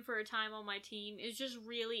used him for a time on my team. It's just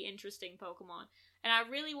really interesting Pokemon. And I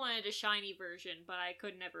really wanted a shiny version, but I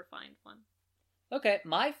could never find one. Okay,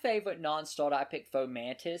 my favorite non-starter, I picked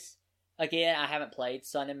Fomantis. Again, I haven't played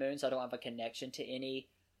Sun and Moon, so I don't have a connection to any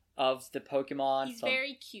of the Pokemon. He's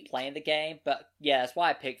very cute. Playing the game, but yeah, that's why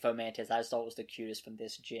I picked Fomantis. I just thought it was the cutest from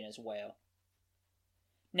this gen as well.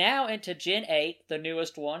 Now into Gen 8, the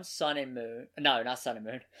newest one, Sun and Moon. No, not Sun and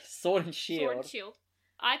Moon. Sword and Shield. Sword and Shield.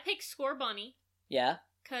 I picked Scorbunny. Yeah?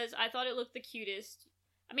 Because I thought it looked the cutest.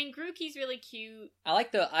 I mean, Grookey's really cute. I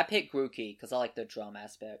picked Grookey because I like the drum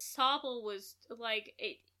aspect. Sobble was,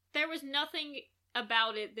 there was nothing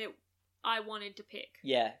about it that I wanted to pick.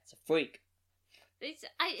 Yeah, it's a freak. It's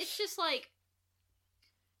just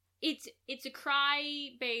it's a cry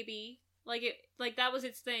baby. Like that was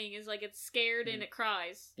its thing. Is like it's scared and it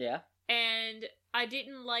cries. Yeah. And I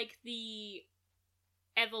didn't like the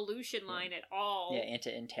evolution line at all. Yeah, into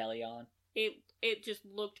Inteleon. It just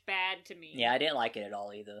looked bad to me. Yeah, I didn't like it at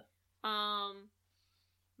all either.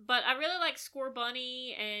 But I really like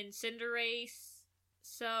Scorbunny and Cinderace.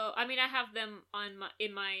 So I mean, I have them on my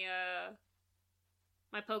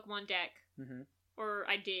Pokemon deck. Mm-hmm. Or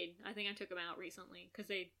I did. I think I took them out recently because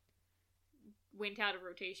they went out of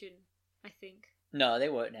rotation. I think. No, they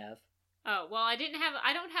wouldn't have. Oh well, I don't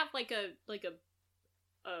have like a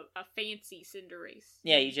fancy Cinderace.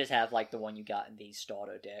 Yeah, you just have like the one you got in the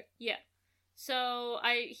starter deck. Yeah. So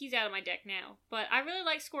he's out of my deck now, but I really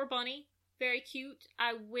like Scorbunny. Very cute.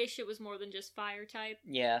 I wish it was more than just fire type.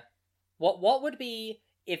 Yeah. What would be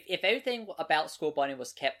if everything about Scorbunny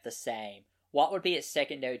was kept the same? What would be its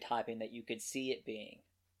secondary typing that you could see it being?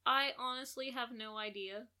 I honestly have no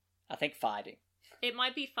idea. I think fighting. It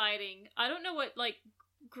might be fighting. I don't know what like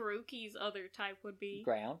Grookey's other type would be.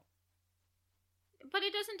 Ground. But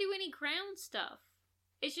it doesn't do any ground stuff.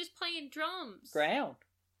 It's just playing drums. Ground.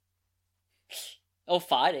 Oh,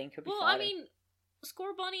 fighting could be. Well, fighting. I mean,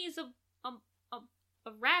 Scorbunny is a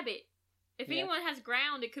rabbit. If anyone has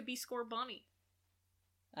ground, it could be Scorbunny.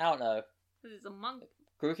 I don't know. Because it's a monkey.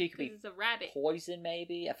 Grookey could be it's a rabbit. Poison,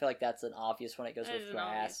 maybe. I feel like that's an obvious one. It goes with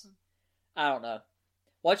grass. Obvious. I don't know.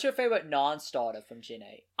 What's your favorite non-starter from Gen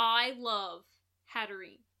 8? I love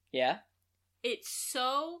Hatterene. Yeah? It's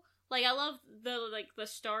so like I love the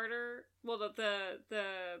starter, well the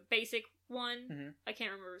basic one. Mm-hmm. I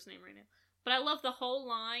can't remember his name right now. But I love the whole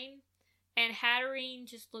line, and Hatterene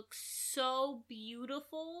just looks so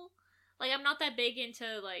beautiful. Like I'm not that big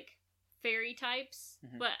into like fairy types,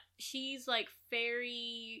 but she's like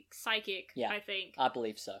fairy psychic, I think. I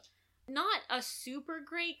believe so. Not a super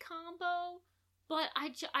great combo, but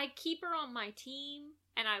I keep her on my team,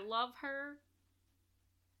 and I love her.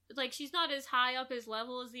 Like, she's not as high up as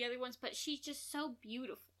level as the other ones, but she's just so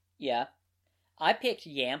beautiful. Yeah. I picked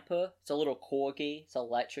Yamper. It's a little corgi. It's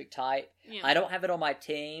electric type. Yeah. I don't have it on my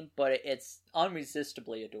team, but it's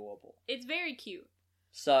unresistably adorable. It's very cute.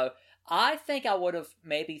 So, I think I would have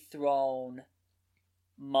maybe thrown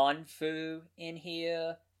Munfu in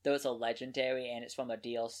here, though it's a legendary and it's from a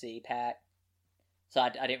DLC pack. So I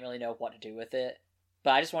didn't really know what to do with it.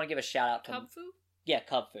 But I just want to give a shout out to... Cubfu? Yeah,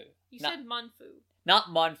 Cubfu. You said Munfu. Not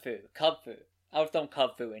Munfu, Cubfu. I would have thrown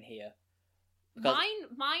Cubfu in here.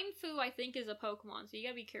 Mindfu, I think, is a Pokemon, so you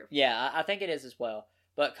gotta be careful. Yeah, I think it is as well.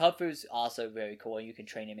 But Cubfu's also very cool, and you can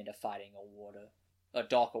train him into fighting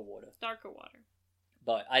darker water. Darker water.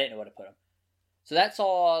 But I didn't know where to put him. So that's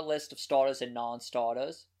our list of starters and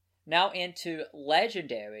non-starters. Now into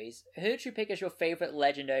legendaries. Who did you pick as your favorite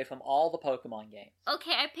legendary from all the Pokemon games?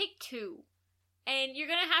 Okay, I picked 2. And you're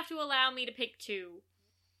gonna have to allow me to pick 2.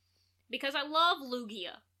 Because I love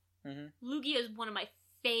Lugia. Mm-hmm. Lugia is one of my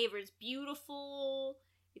favorites. Beautiful.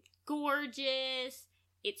 It's gorgeous.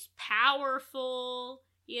 It's powerful.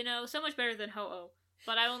 You know, so much better than Ho-Oh.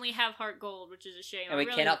 But I only have Heart Gold, which is a shame. And we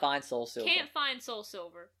cannot find Soul Silver. Can't find Soul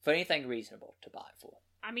Silver. For anything reasonable to buy for.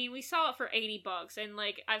 I mean, we saw it for $80, and,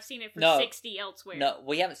 like, I've seen it for 60 elsewhere. No,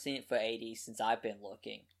 we haven't seen it for 80 since I've been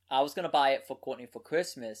looking. I was going to buy it for Courtney for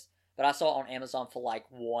Christmas, but I saw it on Amazon for, like,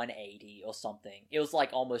 $180 or something. It was, like,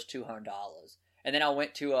 almost $200. And then I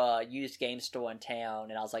went to a used game store in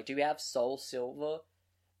town, and I was like, do we have Soul Silver?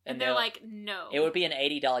 And they're like, no. It would be an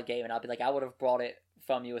 $80 game, and I'd be like, I would have brought it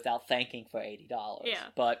from you without thanking for $80. Yeah.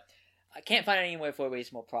 But I can't find it anywhere for a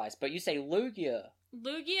reasonable price. But you say Lugia.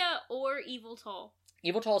 Lugia or Yveltal.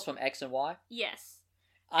 Yveltal's from X and Y? Yes.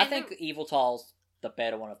 I think Yveltal's the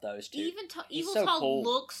better one of those two. Yveltal so cool.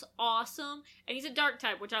 looks awesome, and he's a dark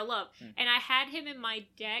type, which I love. And I had him in my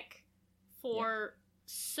deck for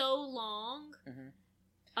so long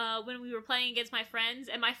when we were playing against my friends,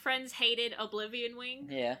 and my friends hated Oblivion Wing.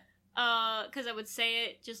 Yeah. Because I would say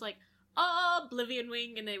it just like, Oblivion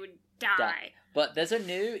Wing, and they would die. But there's a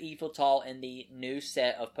new Yveltal in the new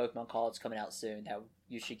set of Pokemon cards coming out soon that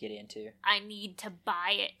you should get into. I need to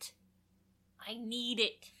buy it. I need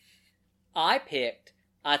it. I picked,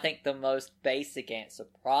 I think, the most basic answer,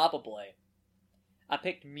 probably. I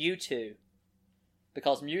picked Mewtwo.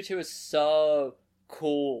 Because Mewtwo is so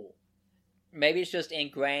cool. Maybe it's just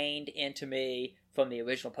ingrained into me from the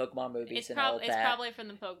original Pokemon movies all that. It's probably from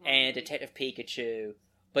the Pokemon and movies. Detective Pikachu.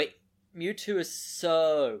 But Mewtwo is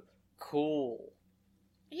so cool.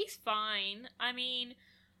 He's fine. I mean...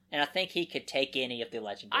 And I think he could take any of the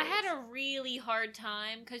legendaries. I had a really hard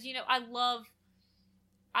time, because, you know, I love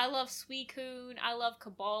Suicune, I love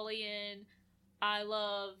Cobalion, I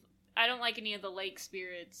love I don't like any of the lake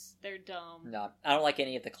spirits. They're dumb. No, I don't like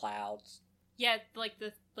any of the clouds. Yeah, like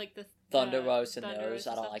the Thunder Roast and Thunder those. Roast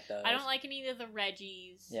I don't stuff. like those. I don't like any of the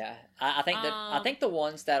Reggies. Yeah, I think that I think the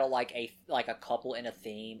ones that are like a couple in a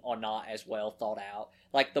theme are not as well thought out,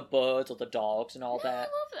 like the birds or the dogs and all that.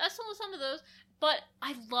 I saw some of those, but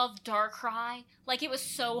I love Darkrai. Like, it was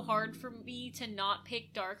so hard for me to not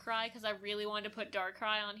pick Darkrai because I really wanted to put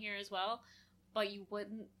Darkrai on here as well. But you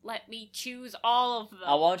wouldn't let me choose all of them.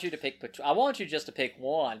 I want you just to pick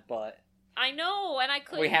one, but I know, and I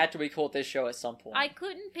couldn't. We had to record this show at some point. I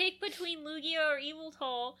couldn't pick between Lugia or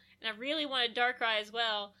Yveltal, and I really wanted Darkrai as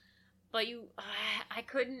well. But I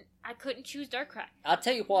couldn't choose Darkrai. I'll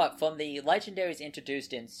tell you what, from the legendaries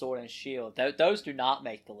introduced in Sword and Shield, those do not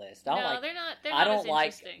make the list. They're not. I don't as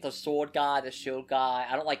like interesting. the Sword guy, the Shield guy.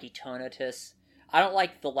 I don't like Eternatus. I don't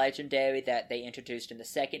like the legendary that they introduced in the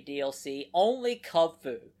second DLC. Only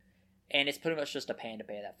Kubfu, and it's pretty much just a panda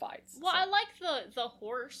bear that fights. Well, so. I like the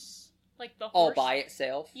horse, like the horse. Oh, by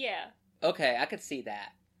itself. Yeah. Okay, I could see that,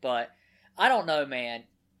 but I don't know, man.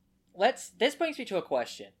 This brings me to a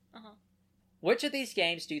question. Uh-huh. Which of these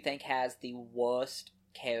games do you think has the worst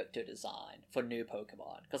character design for new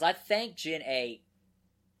Pokemon? Because I think Gen 8,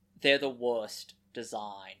 they're the worst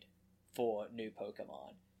designed for new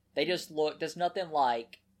Pokemon. They just look, there's nothing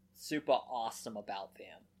like super awesome about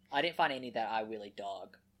them. I didn't find any that I really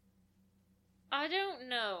dug. I don't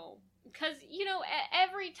know. Because,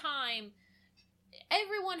 every time,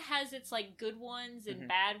 everyone has its, like, good ones and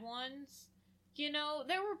bad ones. There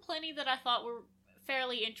were plenty that I thought were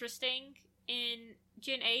fairly interesting in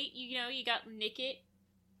Gen 8. You got Nickit.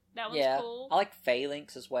 That was cool. I like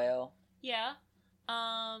Phalanx as well. Yeah.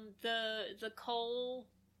 The coal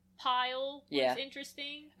pile was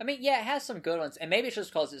interesting. I mean, yeah, it has some good ones, and maybe it's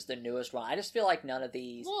just because it's the newest one. I just feel like none of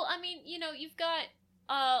these... Well, I mean, you've got,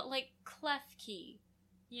 like, Klefki,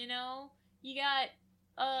 You got,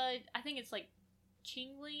 I think it's, like,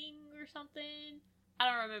 Chingling or something. I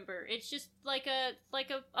don't remember. It's just like a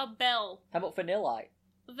bell. How about Vanillite?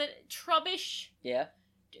 Trubbish. Yeah.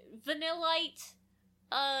 Vanillite.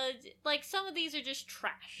 Like, some of these are just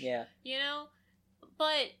trash. Yeah.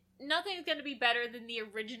 But nothing's gonna be better than the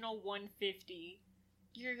original 150.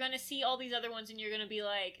 You're gonna see all these other ones and you're gonna be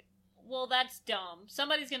like, well, that's dumb.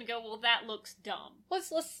 Somebody's gonna go, well, that looks dumb.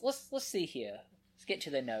 Let's see here. Let's get to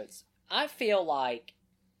the notes. I feel like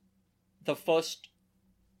the first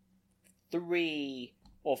 3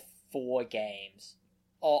 or 4 games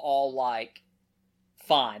are all like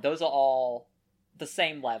fine. Those are all the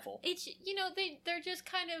same level. It's they're just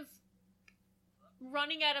kind of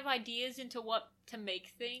running out of ideas into what to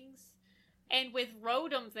make things. And with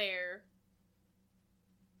Rotom there,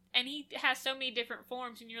 and he has so many different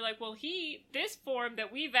forms, and you're like, well, this form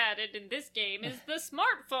that we've added in this game is the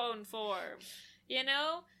smartphone form,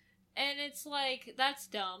 And it's like, that's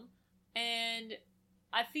dumb. And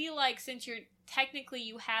I feel like since you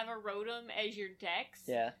have a Rotom as your dex,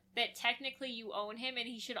 that technically you own him and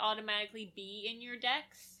he should automatically be in your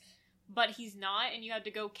dex, but he's not, and you have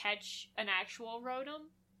to go catch an actual Rotom.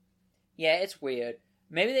 Yeah, it's weird.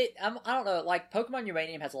 Maybe I don't know, like, Pokemon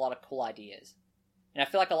Uranium has a lot of cool ideas. And I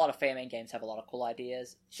feel like a lot of fan-made games have a lot of cool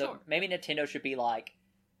ideas. So sure. Maybe Nintendo should be like,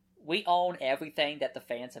 we own everything that the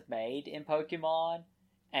fans have made in Pokemon,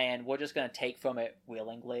 and we're just going to take from it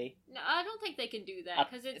willingly. No, I don't think they can do that,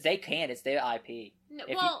 because they can, it's their IP. No,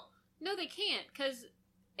 no, they can't, because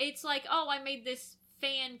it's like, oh, I made this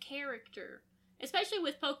fan character. Especially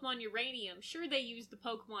with Pokemon Uranium, sure, they use the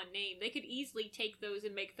Pokemon name. They could easily take those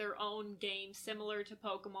and make their own game similar to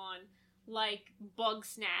Pokemon, like Bug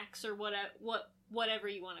Snacks or whatever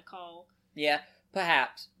you want to call. Yeah,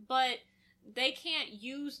 perhaps. But they can't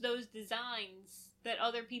use those designs that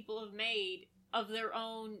other people have made of their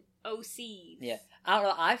own OCs. Yeah, I don't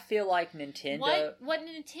know. I feel like Nintendo... What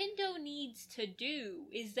Nintendo needs to do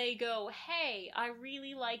is they go, hey, I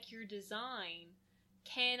really like your design.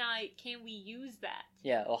 Can we use that?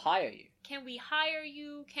 Yeah, or hire you. Can we hire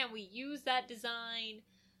you? Can we use that design?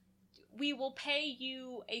 We will pay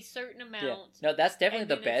you a certain amount. Yeah. No, that's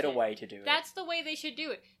definitely the better way to do it. That's the way they should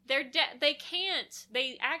do it. They can't.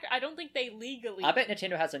 I don't think they legally. I bet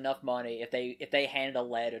Nintendo has enough money if they handed a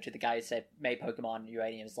letter to the guy who said made Pokemon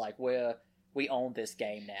Uranium. It's like, we own this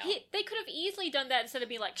game now. They could have easily done that instead of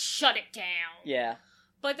being like, shut it down. Yeah.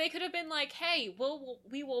 But they could have been like, hey,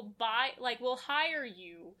 we will we'll hire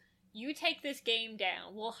you. You take this game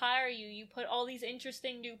down. We'll hire you. You put all these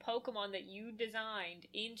interesting new Pokemon that you designed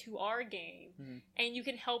into our game. Mm-hmm. And you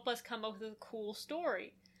can help us come up with a cool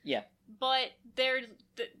story. Yeah. But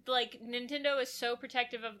Nintendo is so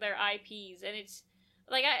protective of their IPs. And it's,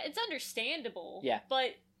 it's understandable. Yeah.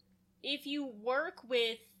 But if you work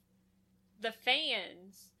with the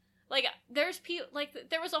fans. Like, there's people, like,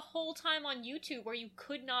 there was a whole time on YouTube where you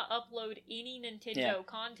could not upload any Nintendo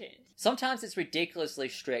content. Sometimes it's ridiculously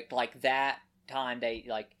strict, like that time they,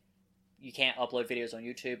 like, you can't upload videos on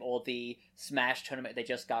YouTube, or the Smash tournament they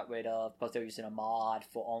just got rid of because they're using a mod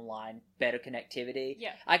for online better connectivity.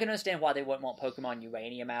 Yeah. I can understand why they wouldn't want Pokemon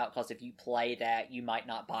Uranium out, because if you play that, you might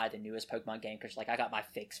not buy the newest Pokemon game, because, like, I got my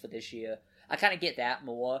fix for this year. I kind of get that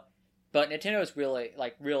more, but Nintendo is really,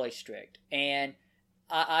 like, really strict, and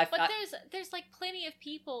there's like plenty of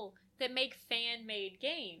people that make fan-made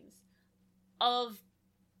games of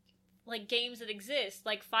like games that exist.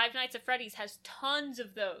 Like Five Nights at Freddy's has tons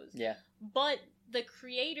of those. Yeah. But the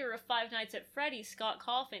creator of Five Nights at Freddy's, Scott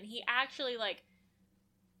Cawthon, he actually like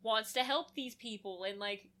wants to help these people and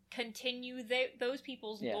like continue those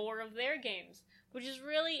people's lore of their games, which is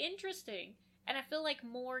really interesting. And I feel like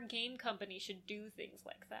more game companies should do things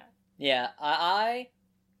like that. Yeah, I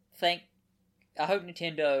hope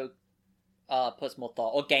Nintendo puts more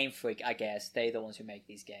thought, or Game Freak, I guess. They're the ones who make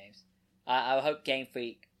these games. I hope Game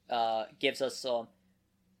Freak gives us some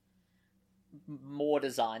more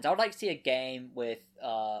designs. I would like to see a game with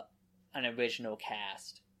an original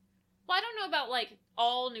cast. Well, I don't know about, like,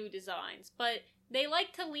 all new designs, but they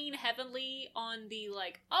like to lean heavily on the,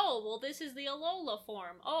 like, oh, well, this is the Alola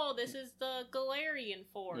form. Oh, this is the Galarian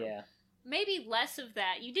form. Yeah. Maybe less of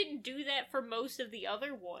that. You didn't do that for most of the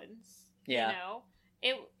other ones. Yeah. You know?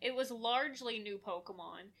 It was largely new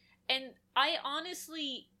Pokemon. And I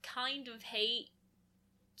honestly kind of hate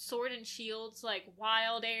Sword and Shield's, like,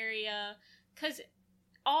 wild area, because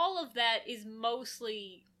all of that is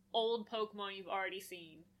mostly old Pokemon you've already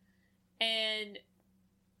seen. And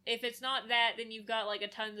if it's not that, then you've got, like, a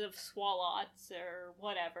tons of Swalots or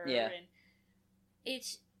whatever. Yeah. And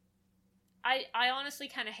it's... I honestly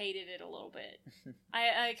kind of hated it a little bit.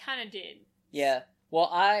 I kind of did. Yeah. Well,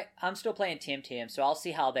 I'm still playing Tim, so I'll see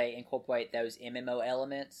how they incorporate those MMO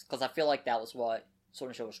elements, because I feel like that was what Sword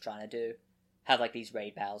and Shield was trying to do. Have, like, these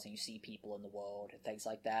raid battles, and you see people in the world, and things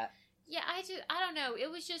like that. Yeah, I don't know, it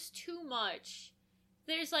was just too much.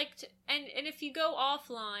 There's, like, and if you go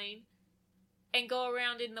offline and go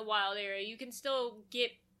around in the wild area, you can still get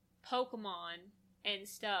Pokemon and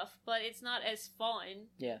stuff, but it's not as fun.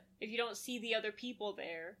 Yeah. If you don't see the other people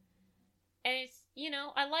there. And it's, you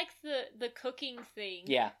know, I like the cooking thing.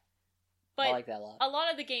 Yeah. But I like that a lot. A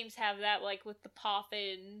lot of the games have that, like with the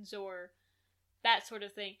Poffins or that sort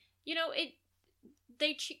of thing. You know,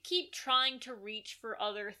 they keep trying to reach for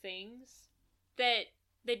other things that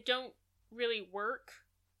don't really work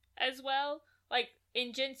as well. Like,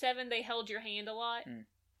 in Gen 7, they held your hand a lot.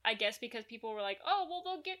 I guess because people were like, oh, well,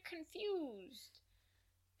 they'll get confused.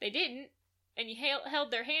 They didn't, and you held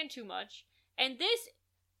their hand too much. And this,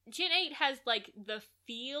 Gen 8 has, like, the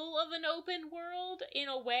feel of an open world in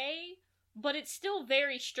a way, but it's still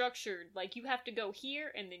very structured. Like, you have to go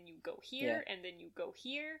here, and then you go here, and then you go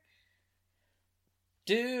here.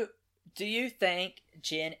 Do you think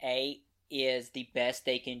Gen 8 is the best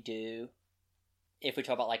they can do if we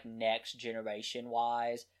talk about, like, next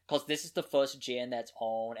generation-wise? Because this is the first gen that's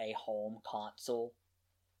on a home console.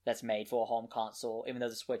 That's made for a home console, even though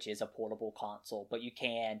the Switch is a portable console. But you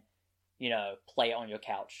can, you know, play it on your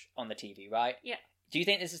couch on the TV, right? Yeah. Do you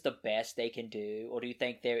think this is the best they can do? Or do you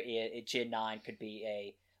think Gen 9 could be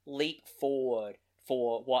a leap forward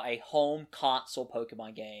for what a home console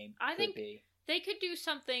Pokemon game could be? They could do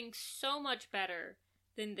something so much better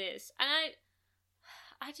than this. And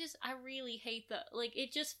I really hate like,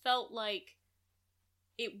 it just felt like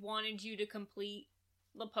it wanted you to complete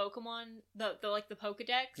the Pokemon, the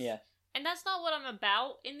Pokedex. Yeah. And that's not what I'm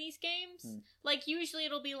about in these games. Like, usually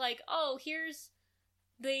it'll be like, oh, here's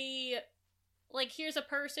a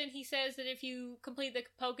person, he says that if you complete the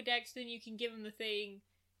Pokedex, then you can give him the thing,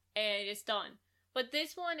 and it's done. But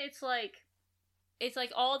this one, it's like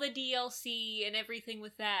all the DLC and everything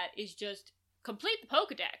with that is just complete the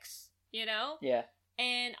Pokedex, you know? Yeah.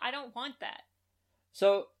 And I don't want that.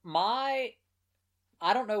 So, I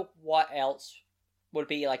don't know what else would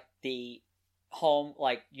be, like, the home,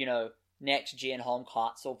 like, you know, next-gen home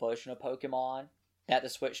console version of Pokemon that the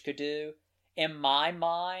Switch could do. In my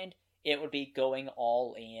mind, it would be going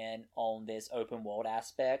all in on this open world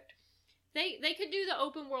aspect. They could do the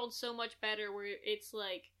open world so much better, where it's,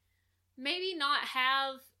 like, maybe not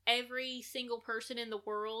have every single person in the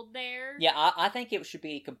world there. Yeah, I think it should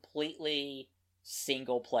be completely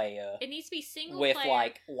single player. It needs to be single with, player.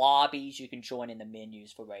 like, lobbies you can join in the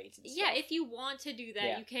menus for raids and stuff. Yeah, if you want to do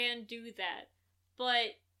that, you can do that.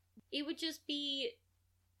 But it would just be...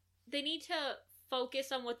 They need to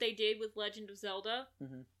focus on what they did with Legend of Zelda.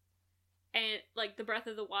 and like the Breath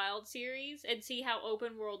of the Wild series and see how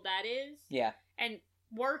open world that is. Yeah. And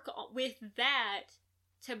work with that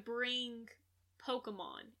to bring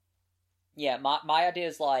Pokemon. Yeah, my idea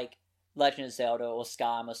is like Legend of Zelda or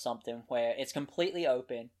Skyrim or something where it's completely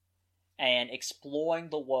open and exploring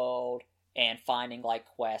the world and finding like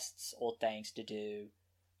quests or things to do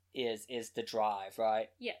is the drive, right?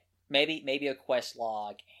 Yeah. Maybe a quest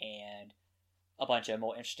log and a bunch of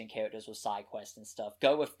more interesting characters with side quests and stuff.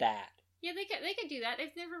 Go with that. Yeah, they could do that.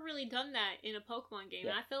 They've never really done that in a Pokemon game,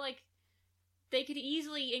 Yeah. and I feel like they could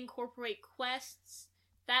easily incorporate quests,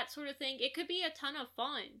 that sort of thing. It could be a ton of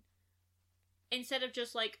fun. Instead of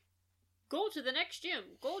just like, go to the next gym,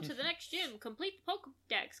 complete the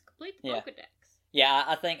Pokedex, Pokedex. Yeah,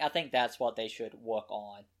 I think that's what they should work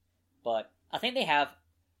on. But I think they have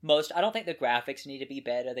most. I don't think the graphics need to be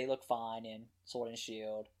better. They look fine in Sword and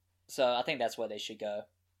Shield. So I think that's where they should go.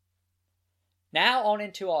 Now on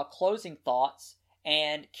into our closing thoughts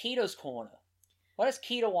and Keto's Corner. What does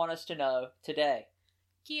Keto want us to know today?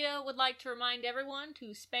 Keto would like to remind everyone to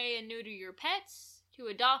spay and neuter your pets, to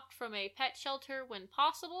adopt from a pet shelter when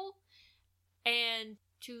possible, and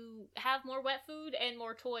to have more wet food and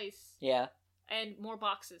more toys. Yeah. And more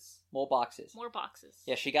boxes. More boxes. More boxes.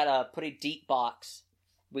 Yeah, she got a pretty deep box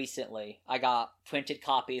recently. I got printed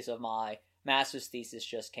copies of my master's thesis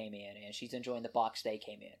just came in, and she's enjoying the box they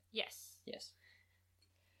came in. Yes. Yes.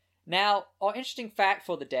 Now, our interesting fact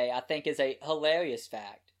for the day, I think, is a hilarious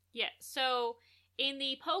fact. Yeah, so in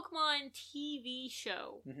the Pokemon TV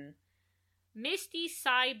show, Misty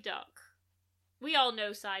Psyduck, we all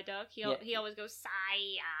know Psyduck. He always goes,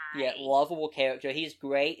 Psy. Yeah, lovable character. He's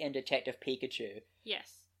great in Detective Pikachu.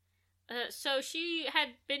 Yes. So she had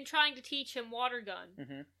been trying to teach him Water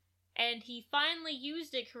Gun, and he finally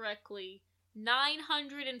used it correctly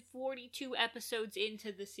 942 episodes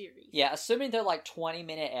into the series. Yeah, assuming they're like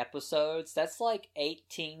 20-minute episodes, that's like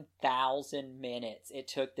 18,000 minutes it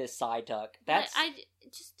took this Psyduck. That's...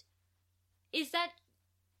 Is that...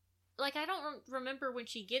 Like, I don't remember when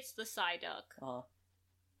she gets the Psyduck.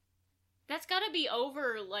 That's gotta be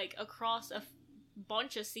over, like, across a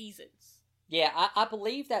bunch of seasons. Yeah, I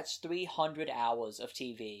believe that's 300 hours of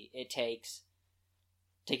TV it takes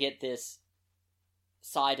to get this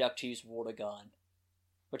Psyduck to use Water Gun,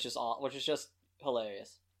 which is just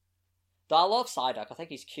hilarious. Though I love Psyduck. I think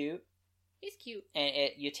he's cute. He's cute. And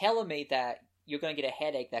you're telling me that you're going to get a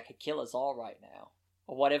headache that could kill us all right now.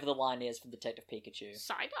 Or whatever the line is from Detective Pikachu.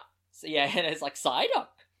 Psyduck. So, yeah, and it's like, Psyduck!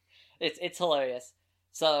 It's hilarious.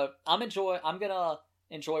 So, I'm gonna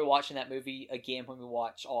enjoy watching that movie again when we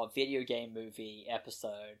watch our video game movie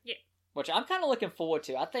episode. Yeah. Which I'm kind of looking forward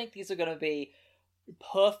to. I think these are going to be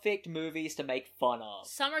perfect movies to make fun of.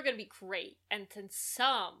 Some are going to be great, and then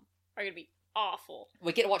some are going to be awful.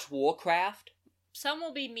 We get to watch Warcraft. Some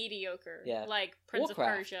will be mediocre, yeah. Like Prince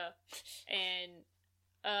Warcraft. of Persia. And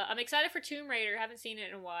I'm excited for Tomb Raider. Haven't seen it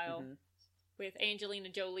in a while. With Angelina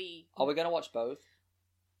Jolie. Are we going to watch both?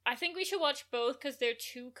 I think we should watch both because they're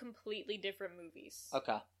two completely different movies.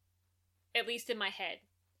 Okay. At least in my head.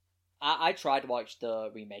 I tried to watch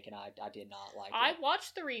the remake and I did not like it. I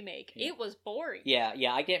watched the remake. Yeah. It was boring. Yeah,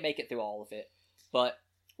 I didn't make it through all of it. But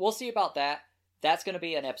we'll see about that. That's going to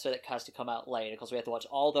be an episode that has to come out later because we have to watch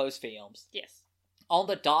all those films. Yes. On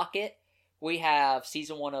the docket, we have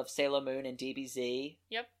season 1 of Sailor Moon and DBZ.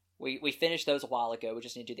 Yep. We finished those a while ago. We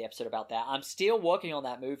just need to do the episode about that. I'm still working on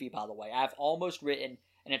that movie, by the way. I've almost written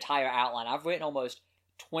an entire outline. I've written almost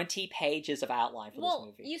 20 pages of outline for this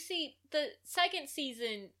movie. Well, you see, the second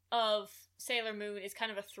season of Sailor Moon is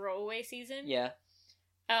kind of a throwaway season. Yeah.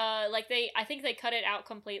 I think they cut it out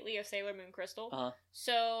completely of Sailor Moon Crystal.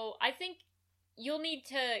 So I think you'll need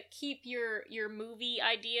to keep your movie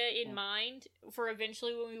idea in mind for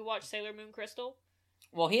eventually when we watch Sailor Moon Crystal.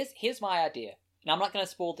 Well, here's my idea. And I'm not going to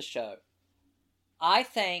spoil the show. I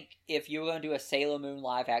think if you were going to do a Sailor Moon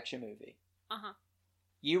live-action movie,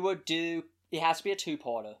 you would do... It has to be a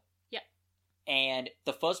 2-parter. Yeah. And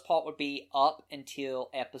the first part would be up until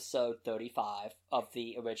episode 35 of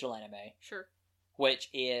the original anime. Sure. Which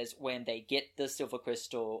is when they get the Silver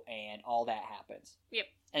Crystal and all that happens. Yep.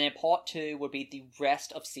 And then part 2 would be the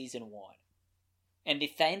rest of season 1. And the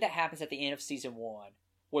thing that happens at the end of season 1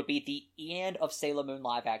 would be the end of Sailor Moon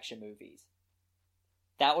live-action movies.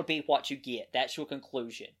 That would be what you get. That's your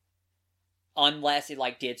conclusion. Unless it,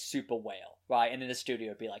 did super well, right? And then the studio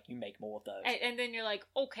would be like, you make more of those. And then you're like,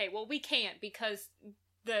 okay, well, we can't because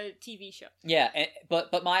the TV show. Yeah,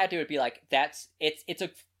 but my idea would be like, it's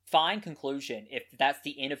a fine conclusion if that's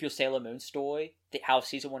the end of your Sailor Moon story, how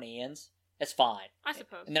season 1 ends, it's fine. I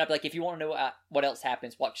suppose. And then I'd be like, if you want to know what else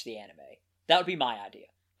happens, watch the anime. That would be my idea.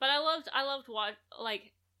 But I loved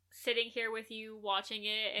sitting here with you watching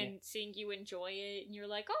it and seeing you enjoy it, and you're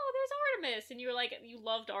like, oh, there's Artemis, and you're like, you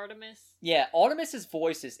loved Artemis. Yeah, Artemis's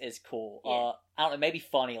voice is cool. Yeah. I don't know, maybe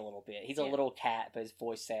funny a little bit. He's a little cat, but his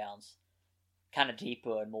voice sounds kind of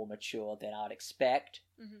deeper and more mature than I'd expect.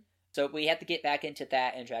 Mm-hmm. So we have to get back into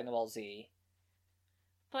that in Dragon Ball Z.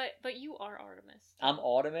 But you are Artemis. I'm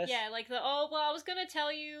Artemis? Yeah, like I was gonna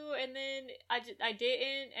tell you, and then I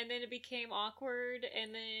didn't, and then it became awkward,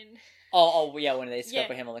 and then... Oh yeah, when they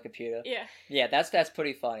discover him on the computer. Yeah. Yeah, that's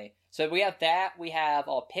pretty funny. So we have that, we have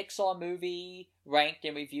our Pixar movie ranked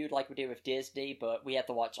and reviewed like we did with Disney, but we have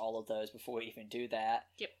to watch all of those before we even do that.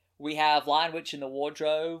 Yep. We have Lion Witch in the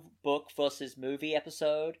Wardrobe, book versus movie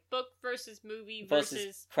episode. Book versus movie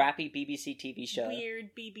versus crappy BBC TV show.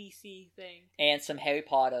 Weird BBC thing. And some Harry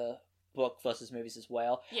Potter book versus movies as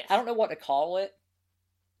well. Yes. I don't know what to call it.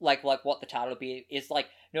 Like what the title would be. It's like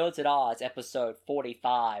Nerds at Odds episode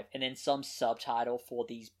 45, and then some subtitle for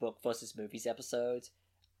these book versus movies episodes.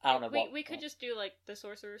 I don't know what. We could just do like the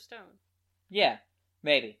Sorcerer's Stone. Yeah,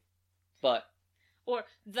 maybe. But... Or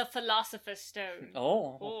the Philosopher's Stone.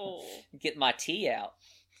 Oh. Get my tea out.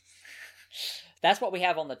 That's what we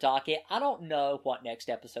have on the docket. I don't know what next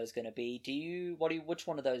episode is going to be. Which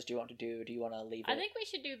one of those do you want to do? Do you want to leave it? I think we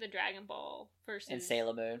should do the Dragon Ball versus... And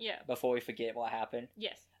Sailor Moon? Yeah. Before we forget what happened?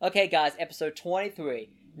 Yes. Okay, guys, episode 23.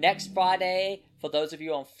 Next Friday, for those of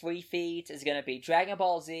you on free feeds, is going to be Dragon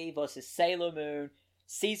Ball Z versus Sailor Moon.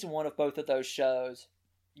 Season 1 of both of those shows.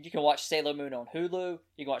 You can watch Sailor Moon on Hulu.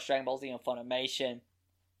 You can watch Dragon Ball Z on Funimation.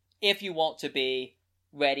 If you want to be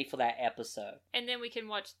ready for that episode. And then we can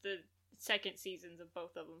watch the second seasons of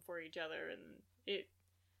both of them for each other. And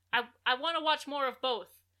I want to watch more of both.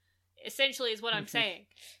 Essentially is what I'm saying.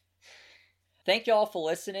 Thank y'all for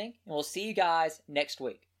listening. And we'll see you guys next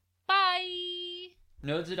week. Bye!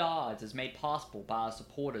 Nerds at Odds is made possible by our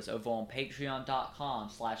supporters over on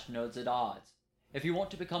patreon.com/nerdsatodds. If you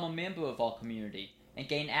want to become a member of our community and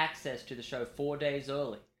gain access to the show 4 days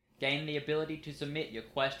early, gain the ability to submit your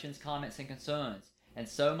questions, comments, and concerns, and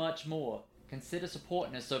so much more, consider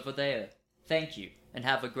supporting us over there. Thank you, and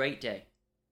have a great day.